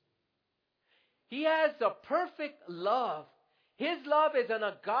changes. He has the perfect love. His love is an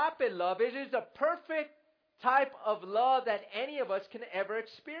agape love. It is a perfect type of love that any of us can ever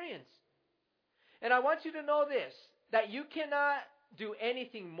experience. And I want you to know this, that you cannot do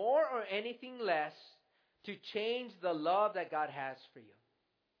anything more or anything less to change the love that God has for you.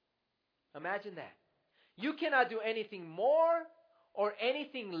 Imagine that. You cannot do anything more or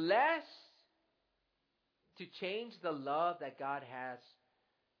anything less to change the love that God has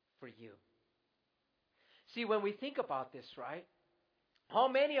for you. See, when we think about this, right? How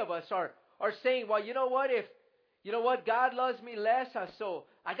many of us are saying, well, you know what, You know what? God loves me less, so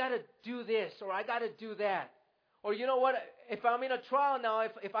I got to do this or I got to do that. Or you know what? If I'm in a trial now,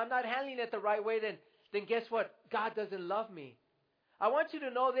 if I'm not handling it the right way, then guess what? God doesn't love me. I want you to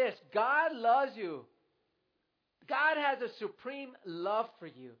know this. God loves you. God has a supreme love for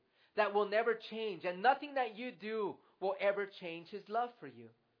you that will never change. And nothing that you do will ever change His love for you.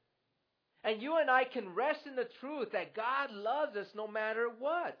 And you and I can rest in the truth that God loves us no matter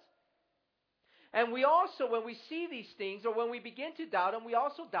what. And we also, when we see these things or when we begin to doubt Him, we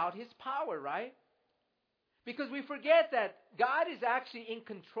also doubt His power, right? Because we forget that God is actually in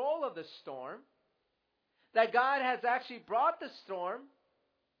control of the storm, that God has actually brought the storm,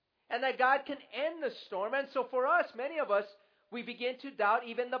 and that God can end the storm. And so for us, many of us, we begin to doubt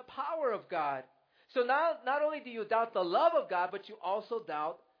even the power of God. So now, not only do you doubt the love of God, but you also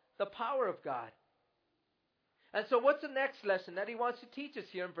doubt the power of God. And so what's the next lesson that He wants to teach us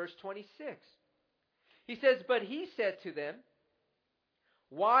here in verse 26? He says, "But He said to them,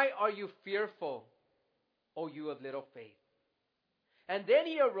 'Why are you fearful, O you of little faith?' And then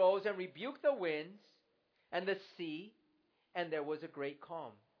He arose and rebuked the winds and the sea, and there was a great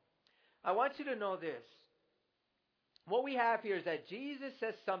calm." I want you to know this. What we have here is that Jesus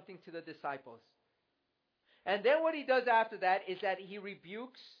says something to the disciples. And then what He does after that is that He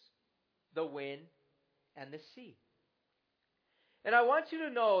rebukes the wind and the sea. And I want you to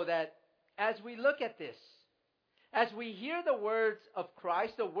know that as we look at this, as we hear the words of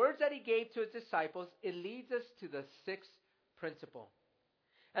Christ, the words that He gave to His disciples, it leads us to the sixth principle.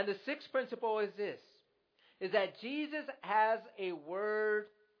 And the sixth principle is this, is that Jesus has a word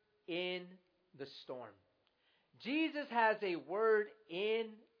in the storm. Jesus has a word in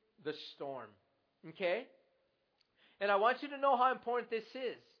the storm. Okay? And I want you to know how important this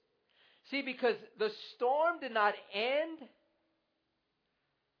is. See, because the storm did not end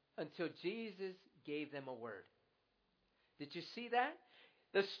until Jesus gave them a word. Did you see that?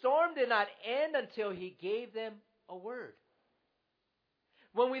 The storm did not end until He gave them a word.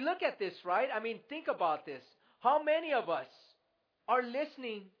 When we look at this, right? I mean, think about this. How many of us are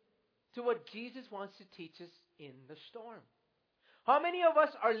listening to what Jesus wants to teach us in the storm? How many of us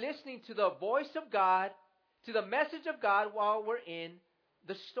are listening to the voice of God, to the message of God while we're in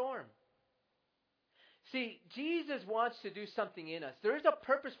the storm? See, Jesus wants to do something in us. There is a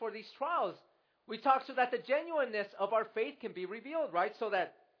purpose for these trials. We talk so that the genuineness of our faith can be revealed, right? So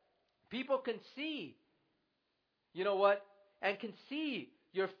that people can see, you know what, and can see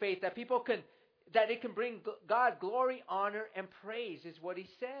your faith, that people can, that it can bring God glory, honor, and praise, is what He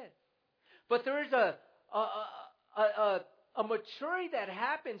said. But there is a maturity that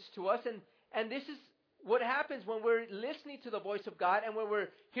happens to us, and this is what happens when we're listening to the voice of God and when we're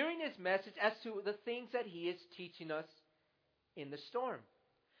hearing His message as to the things that He is teaching us in the storm.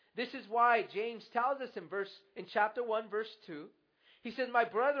 This is why James tells us in chapter 1, verse 2, he says, "My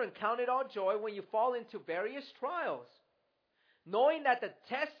brethren, count it all joy when you fall into various trials, knowing that the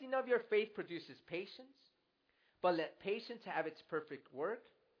testing of your faith produces patience, but let patience have its perfect work,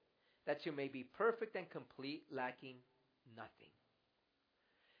 that you may be perfect and complete, lacking nothing."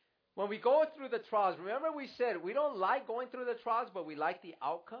 When we go through the trials, remember we said we don't like going through the trials, but we like the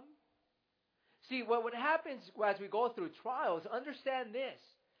outcome? See, what happens as we go through trials, understand this,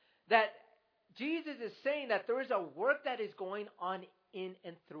 that Jesus is saying that there is a work that is going on in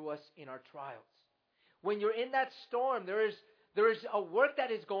and through us in our trials. When you're in that storm, there is a work that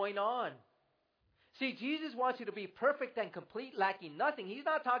is going on. See, Jesus wants you to be perfect and complete, lacking nothing. He's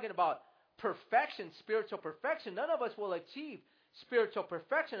not talking about perfection, spiritual perfection. None of us will achieve spiritual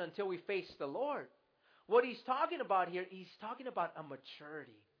perfection until we face the Lord. What He's talking about here, He's talking about a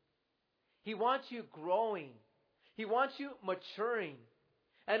maturity. He wants you growing. He wants you maturing.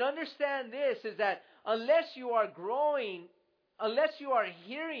 And understand this, is that unless you are growing, unless you are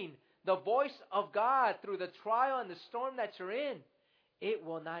hearing the voice of God through the trial and the storm that you're in, it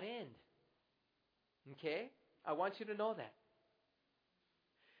will not end. Okay? I want you to know that.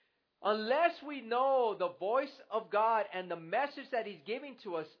 Unless we know the voice of God and the message that He's giving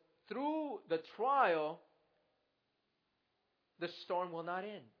to us through the trial, the storm will not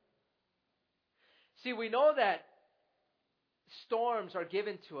end. See, we know that storms are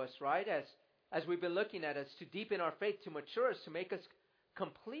given to us, right? As we've been looking at us, to deepen our faith, to mature us, to make us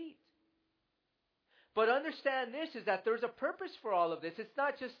complete. But understand this, is that there's a purpose for all of this. It's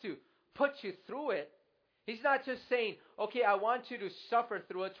not just to put you through it. He's not just saying, okay, I want you to suffer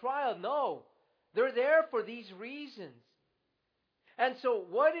through a trial. No, they're there for these reasons. And so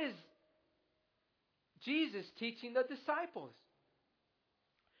what is Jesus teaching the disciples?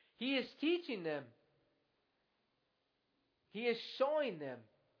 He is teaching them. He is showing them,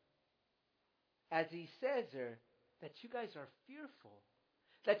 as He says there, that you guys are fearful,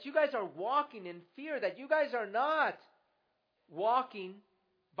 that you guys are walking in fear, that you guys are not walking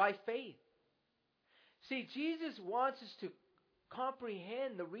by faith. See, Jesus wants us to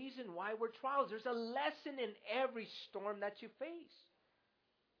comprehend the reason why we're trials. There's a lesson in every storm that you face.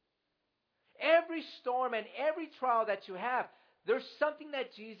 Every storm and every trial that you have, there's something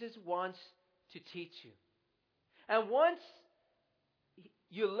that Jesus wants to teach you. And once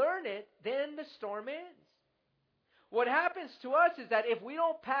you learn it, then the storm ends. What happens to us is that if we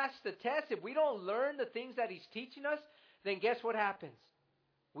don't pass the test, if we don't learn the things that He's teaching us, then guess what happens?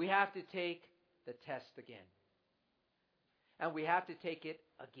 We have to take the test again. And we have to take it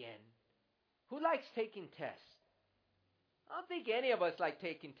again. Who likes taking tests? I don't think any of us like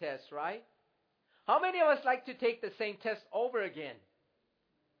taking tests, right? How many of us like to take the same test over again?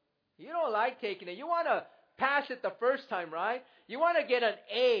 You don't like taking it. You want to pass it the first time, right? You want to get an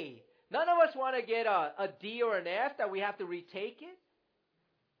A. None of us want to get a D or an F, that we have to retake it.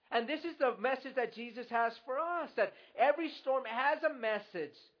 And this is the message that Jesus has for us, that every storm has a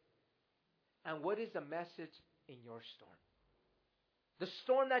message. And what is the message in your storm? The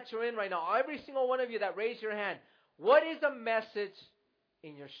storm that you're in right now, every single one of you that raised your hand, what is the message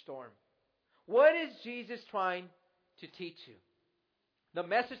in your storm? What is Jesus trying to teach you? The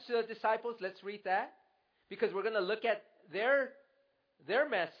message to the disciples, let's read that, because we're going to look at their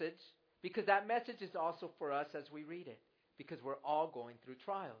message, because that message is also for us as we read it, because we're all going through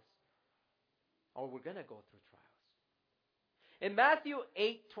trials, or we're going to go through trials. In Matthew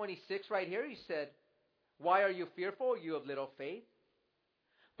 8:26 right here, He said, "Why are you fearful, you of little faith?"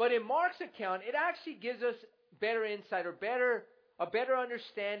 But in Mark's account, it actually gives us better insight, or a better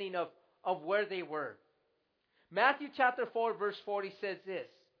understanding of where they were. Matthew chapter 4 verse 40 says this,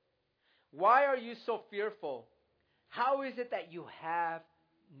 "Why are you so fearful? How is it that you have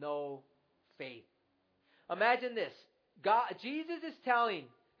no faith?" Imagine this. Jesus is telling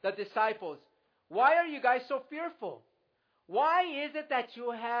the disciples, why are you guys so fearful? Why is it that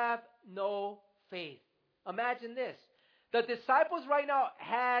you have no faith? Imagine this. The disciples right now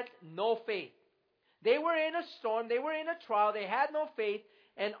had no faith. They were in a storm. They were in a trial. They had no faith.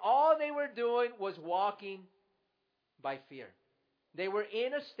 And all they were doing was walking by fear. They were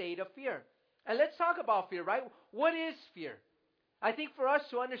in a state of fear. And let's talk about fear, right? What is fear? I think for us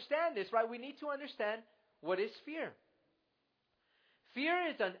to understand this, right, we need to understand what is fear. Fear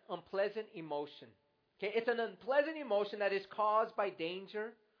is an unpleasant emotion. Okay, it's an unpleasant emotion that is caused by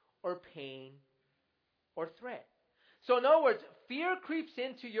danger or pain or threat. So in other words, fear creeps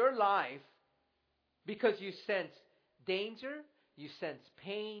into your life because you sense danger, you sense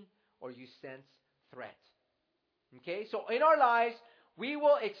pain, or you sense threat. Okay, so in our lives, we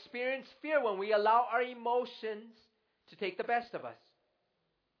will experience fear when we allow our emotions to take the best of us.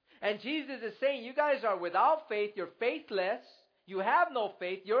 And Jesus is saying, you guys are without faith, you're faithless, you have no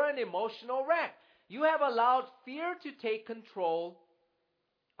faith, you're an emotional wreck. You have allowed fear to take control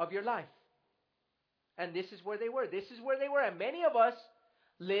of your life. And this is where they were. This is where they were. And many of us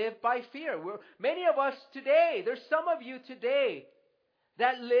live by fear. Many of us today, there's some of you today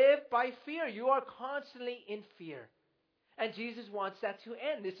that live by fear. You are constantly in fear. And Jesus wants that to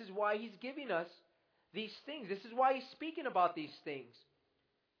end. This is why He's giving us these things. This is why He's speaking about these things.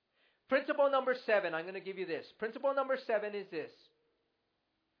 Principle number 7, I'm going to give you this. Principle number 7 is this.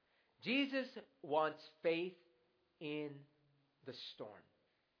 Jesus wants faith in the storm.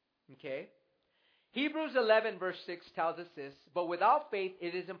 Okay? Hebrews 11 verse 6 tells us this, "But without faith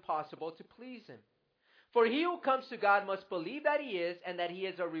it is impossible to please Him. For he who comes to God must believe that He is, and that He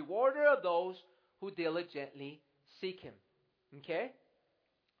is a rewarder of those who diligently seek Him." Okay?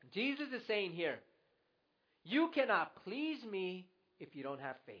 Jesus is saying here, you cannot please me if you don't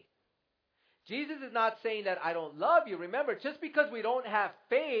have faith. Jesus is not saying that I don't love you. Remember, just because we don't have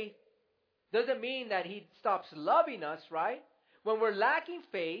faith doesn't mean that He stops loving us, right? When we're lacking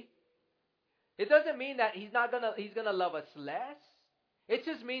faith, it doesn't mean that He's gonna love us less. It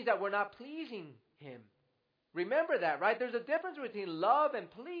just means that we're not pleasing Him. Remember that, right? There's a difference between love and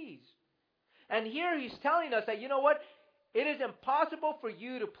please. And here He's telling us that, you know what? It is impossible for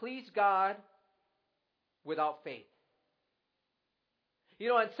you to please God without faith. You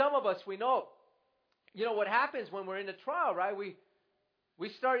know, and some of us, we know what happens when we're in a trial, right? We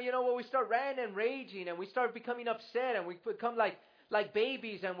start, we start ranting and raging, and we start becoming upset, and we become like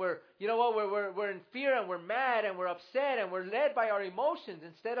babies, and we're in fear, and we're mad, and we're upset, and we're led by our emotions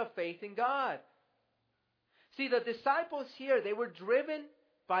instead of faith in God. See, the disciples here, they were driven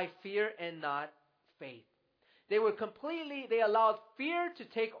by fear and not faith. They allowed fear to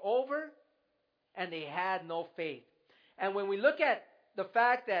take over, and they had no faith. And when we look at the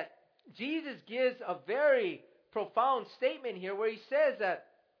fact that Jesus gives a very profound statement here where he says that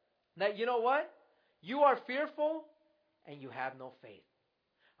you know what? You are fearful and you have no faith.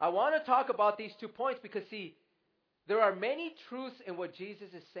 I want to talk about these 2 points because, see, there are many truths in what Jesus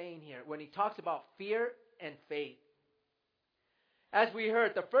is saying here when he talks about fear and faith. As we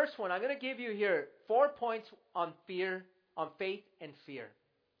heard, the first one, I'm going to give you here 4 points on fear, on faith and fear.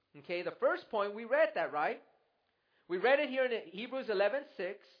 Okay, the first point, we read that, right? We read it here in Hebrews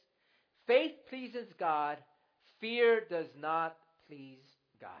 11:6. Faith pleases God. Fear does not please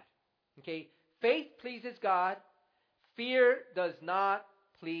God. Okay, faith pleases God. Fear does not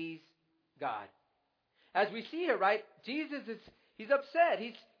please God. As we see here, right, Jesus he's upset.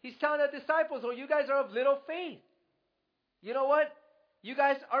 He's telling the disciples, oh, you guys are of little faith. You know what? You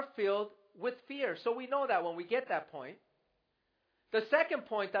guys are filled with fear. So we know that when we get that point. The second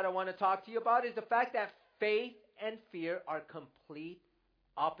point that I want to talk to you about is the fact that faith and fear are complete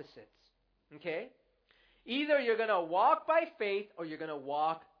opposites. Okay? Either you're going to walk by faith or you're going to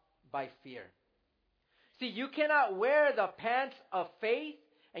walk by fear. See, you cannot wear the pants of faith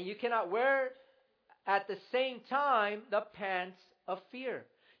and you cannot wear at the same time the pants of fear.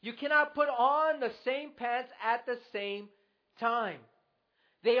 You cannot put on the same pants at the same time.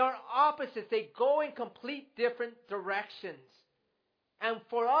 They are opposites. They go in complete different directions. And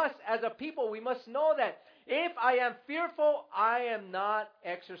for us as a people, we must know that if I am fearful, I am not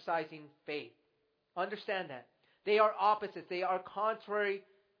exercising faith. Understand that. They are opposites. They are contrary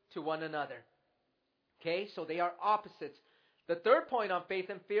to one another. Okay, so they are opposites. The third point on faith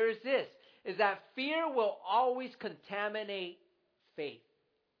and fear is this, is that fear will always contaminate faith.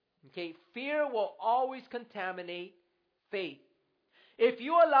 Okay, fear will always contaminate faith. If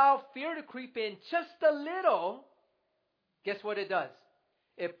you allow fear to creep in just a little, guess what it does?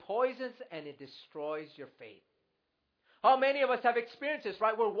 It poisons and it destroys your faith. How many of us have experienced this,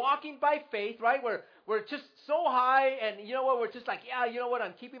 right? We're walking by faith, right? We're just so high, and you know what? We're just like, yeah, you know what?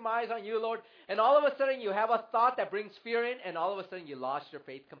 I'm keeping my eyes on you, Lord. And all of a sudden you have a thought that brings fear in, and all of a sudden you lost your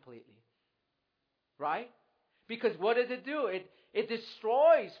faith completely. Right? Because what does it do? It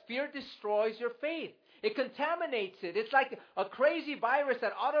destroys. Fear destroys your faith. It contaminates it. It's like a crazy virus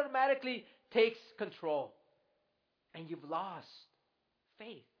that automatically takes control. And you've lost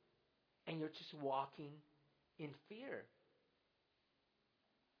faith. And you're just walking in fear.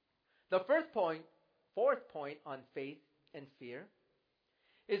 The fourth point on faith and fear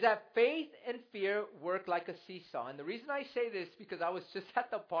is that faith and fear work like a seesaw. And the reason I say this is because I was just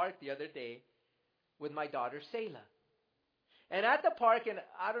at the park the other day with my daughter Selah. And at the park, and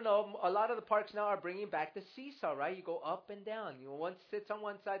I don't know, a lot of the parks now are bringing back the seesaw, right? You go up and down. You know, one sits on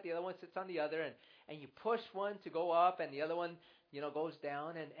one side, the other one sits on the other, and you push one to go up, and the other one, goes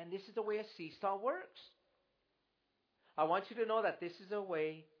down. And this is the way a seesaw works. I want you to know that this is the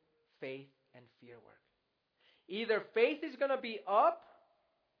way faith and fear work. Either faith is going to be up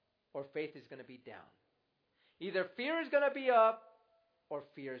or faith is going to be down. Either fear is going to be up or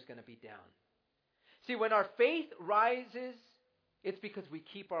fear is going to be down. See, when our faith rises, it's because we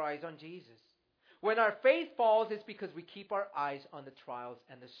keep our eyes on Jesus. When our faith falls, it's because we keep our eyes on the trials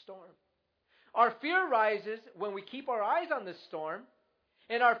and the storm. Our fear rises when we keep our eyes on the storm,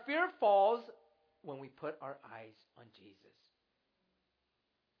 and our fear falls when we put our eyes on Jesus.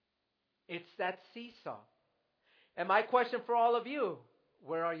 It's that seesaw. And my question for all of you,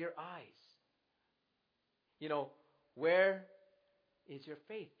 where are your eyes? Where is your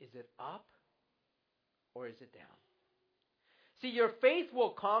faith? Is it up or is it down? See, your faith will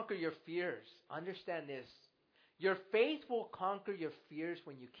conquer your fears. Understand this. Your faith will conquer your fears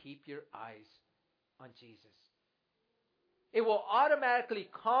when you keep your eyes on Jesus. It will automatically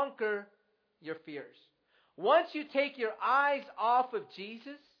conquer your fears. Once you take your eyes off of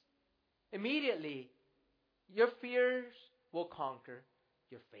Jesus, immediately your fears will conquer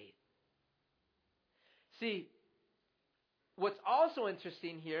your faith. See, what's also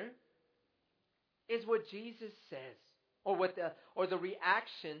interesting here is what Jesus says, or the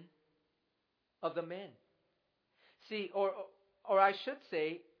reaction of the men. See, or I should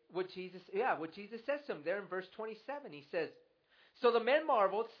say what Jesus says to them there in verse 27. He says, "So the men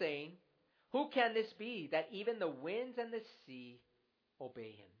marveled, saying, 'Who can this be, that even the winds and the sea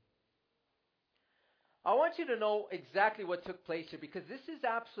obey him?'" I want you to know exactly what took place here, because this is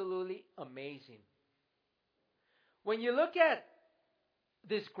absolutely amazing. When you look at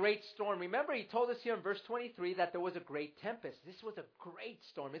this great storm, remember he told us here in verse 23 that there was a great tempest. This was a great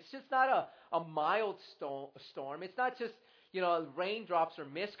storm. It's just not a mild storm. It's not just, raindrops or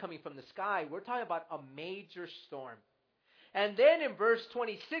mist coming from the sky. We're talking about a major storm. And then in verse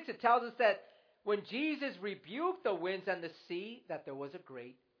 26, it tells us that when Jesus rebuked the winds and the sea, that there was a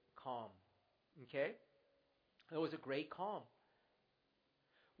great calm. Okay? It was a great calm.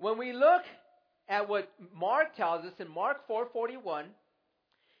 When we look at what Mark tells us in Mark 4:41,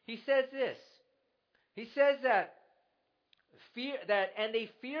 he says this. He says that and they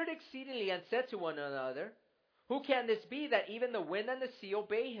feared exceedingly and said to one another, "Who can this be that even the wind and the sea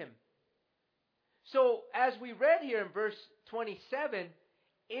obey him?" So, as we read here in verse 27,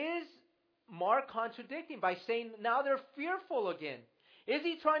 is Mark contradicting by saying now they're fearful again? Is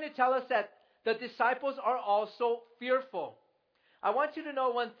he trying to tell us that the disciples are also fearful? I want you to know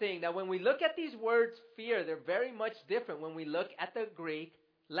one thing, that when we look at these words fear, they're very much different when we look at the Greek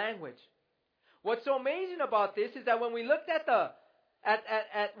language. What's so amazing about this is that when we looked at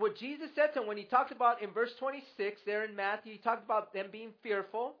what Jesus said to them, when he talked about in verse 26 there in Matthew, he talked about them being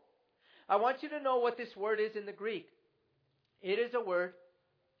fearful. I want you to know what this word is in the Greek. It is a word,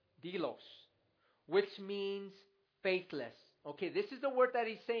 delos, which means faithless. Okay, this is the word that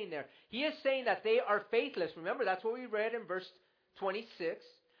he's saying there. He is saying that they are faithless. Remember, that's what we read in verse 26.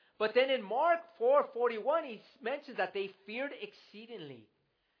 But then in Mark 4:41, he mentions that they feared exceedingly.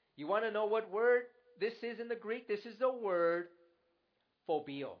 You want to know what word this is in the Greek? This is the word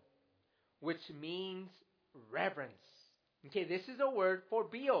phobeo, which means reverence. Okay, this is the word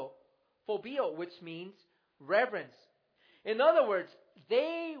phobeo, which means reverence. In other words,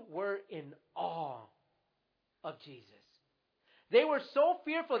 they were in awe of Jesus. They were so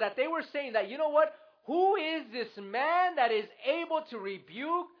fearful that they were saying that, you know what? Who is this man that is able to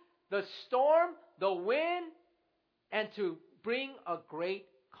rebuke the storm, the wind, and to bring a great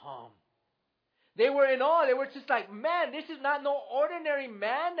calm? They were in awe. They were just like, man, this is not no ordinary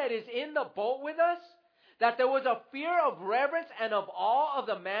man that is in the boat with us. That there was a fear of reverence and of awe of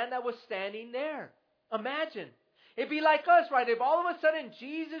the man that was standing there. Imagine. It'd be like us, right? If all of a sudden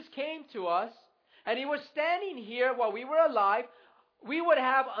Jesus came to us and he was standing here while we were alive, we would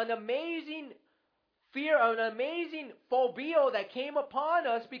have an amazing fear, an amazing phobia that came upon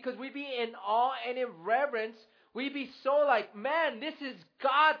us because we'd be in awe and in reverence. We'd be so like, man, this is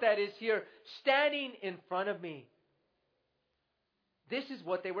God that is here standing in front of me. This is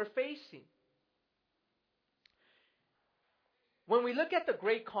what they were facing. When we look at the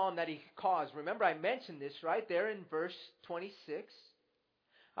great calm that he caused, remember I mentioned this right there in verse 26.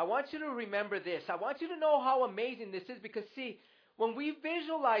 I want you to remember this. I want you to know how amazing this is because, see, when we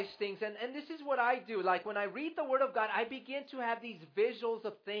visualize things, and this is what I do, like when I read the Word of God, I begin to have these visuals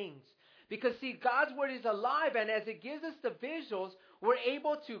of things. Because, see, God's Word is alive, and as it gives us the visuals, we're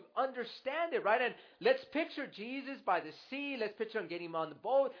able to understand it, right? And let's picture Jesus by the sea. Let's picture him getting on the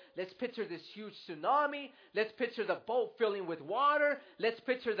boat. Let's picture this huge tsunami. Let's picture the boat filling with water. Let's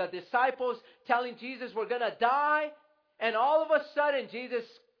picture the disciples telling Jesus we're going to die. And all of a sudden, Jesus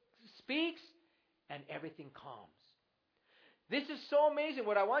speaks, and everything calms. This is so amazing.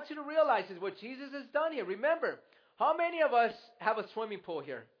 What I want you to realize is what Jesus has done here. Remember, how many of us have a swimming pool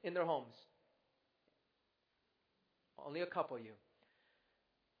here in their homes? Only a couple of you.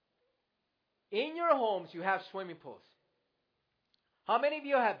 In your homes, you have swimming pools. How many of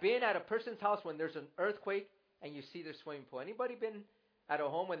you have been at a person's house when there's an earthquake and you see their swimming pool? Anybody been at a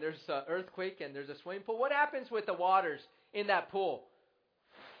home when there's an earthquake and there's a swimming pool? What happens with the waters in that pool?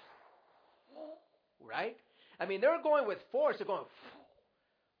 Right? I mean, they're going with force. They're going.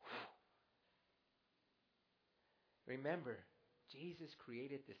 Remember, Jesus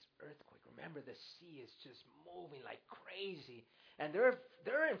created this earthquake. Remember, the sea is just moving like crazy. And they're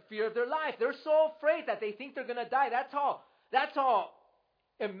in fear of their life. They're so afraid that they think they're going to die. That's how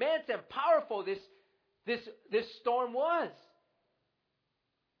immense and powerful this storm was.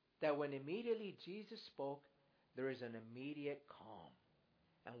 That when immediately Jesus spoke, there is an immediate calm.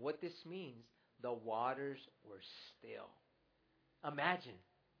 And what this means, the waters were still. Imagine.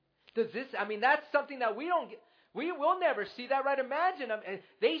 That's something that we will never see that, right? Imagine.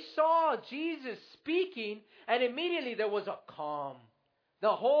 They saw Jesus speaking, and immediately there was a calm.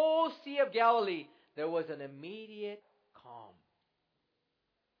 The whole Sea of Galilee, there was an immediate calm.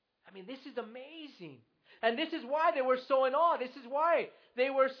 I mean, this is amazing. And this is why they were so in awe. This is why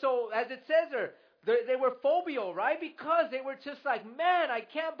they were so, as it says there, they were phobeo, right? Because they were just like, man, I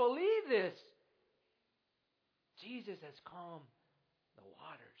can't believe this. Jesus has calmed the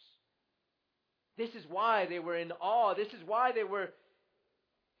waters. This is why they were in awe. This is why they were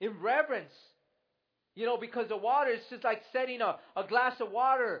in reverence. You know, because the water is just like setting a glass of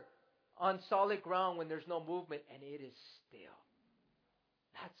water on solid ground when there's no movement, and it is still.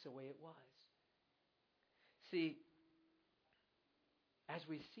 That's the way it was. See, as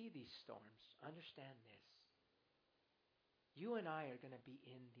we see these storms, understand this. You and I are going to be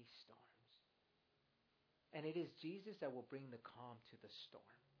in these storms. And it is Jesus that will bring the calm to the storm.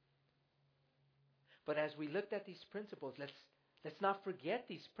 But as we looked at these principles, let's not forget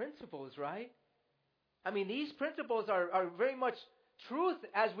these principles, right? I mean, these principles are very much truth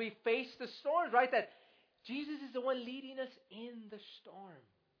as we face the storms, right? That Jesus is the one leading us in the storm.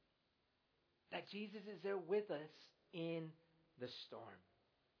 That Jesus is there with us in the storm.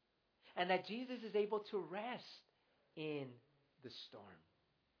 And that Jesus is able to rest in the storm.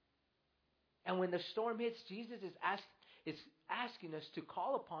 And when the storm hits, Jesus is asking us to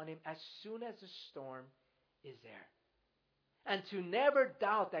call upon Him as soon as the storm is there. And to never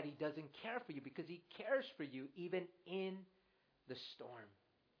doubt that He doesn't care for you, because He cares for you even in the storm.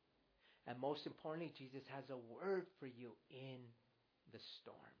 And most importantly, Jesus has a word for you in the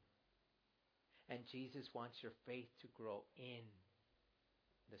storm. And Jesus wants your faith to grow in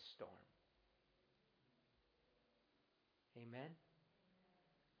the storm. Amen?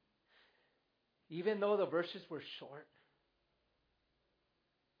 Even though the verses were short,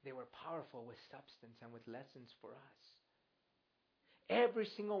 they were powerful with substance and with lessons for us. Every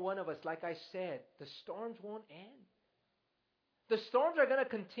single one of us, like I said, the storms won't end. The storms are going to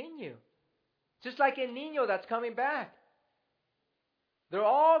continue. Just like El Niño that's coming back. They're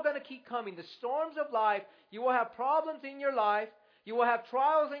all going to keep coming. The storms of life, you will have problems in your life. You will have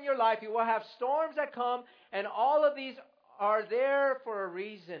trials in your life. You will have storms that come. And all of these are there for a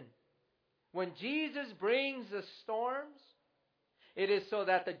reason. When Jesus brings the storms, it is so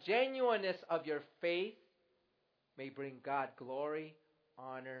that the genuineness of your faith may bring God glory,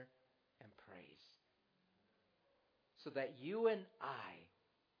 honor, and praise. So that you and I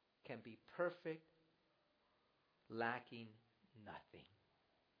can be perfect, lacking nothing.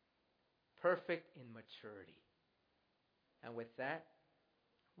 Perfect in maturity. And with that,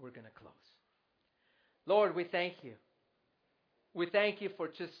 we're going to close. Lord, we thank you. We thank you for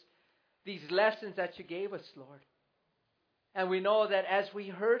just these lessons that you gave us, Lord. And we know that as we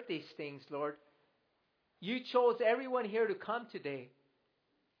heard these things, Lord, you chose everyone here to come today.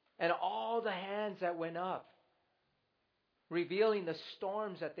 And all the hands that went up, revealing the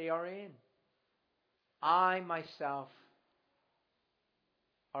storms that they are in. I myself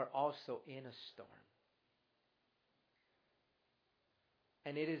are also in a storm.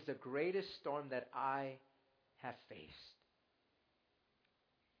 And it is the greatest storm that I have faced.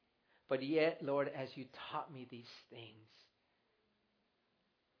 But yet, Lord, as you taught me these things,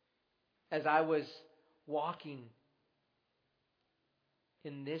 as I was walking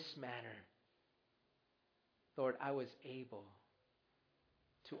in this manner, Lord, I was able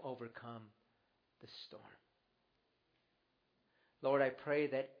to overcome the storm. Lord, I pray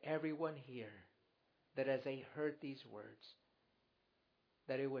that everyone here, that as they heard these words,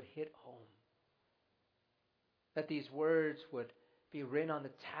 that it would hit home. That these words would be written on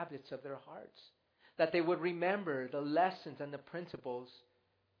the tablets of their hearts. That they would remember the lessons and the principles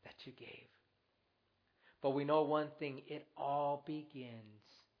that you gave. But we know one thing, it all begins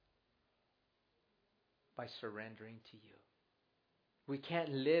by surrendering to you. We can't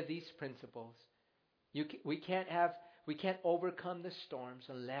live these principles. We can't overcome the storms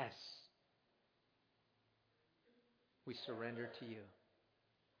unless we surrender to you.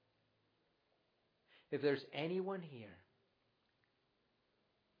 If there's anyone here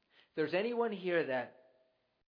that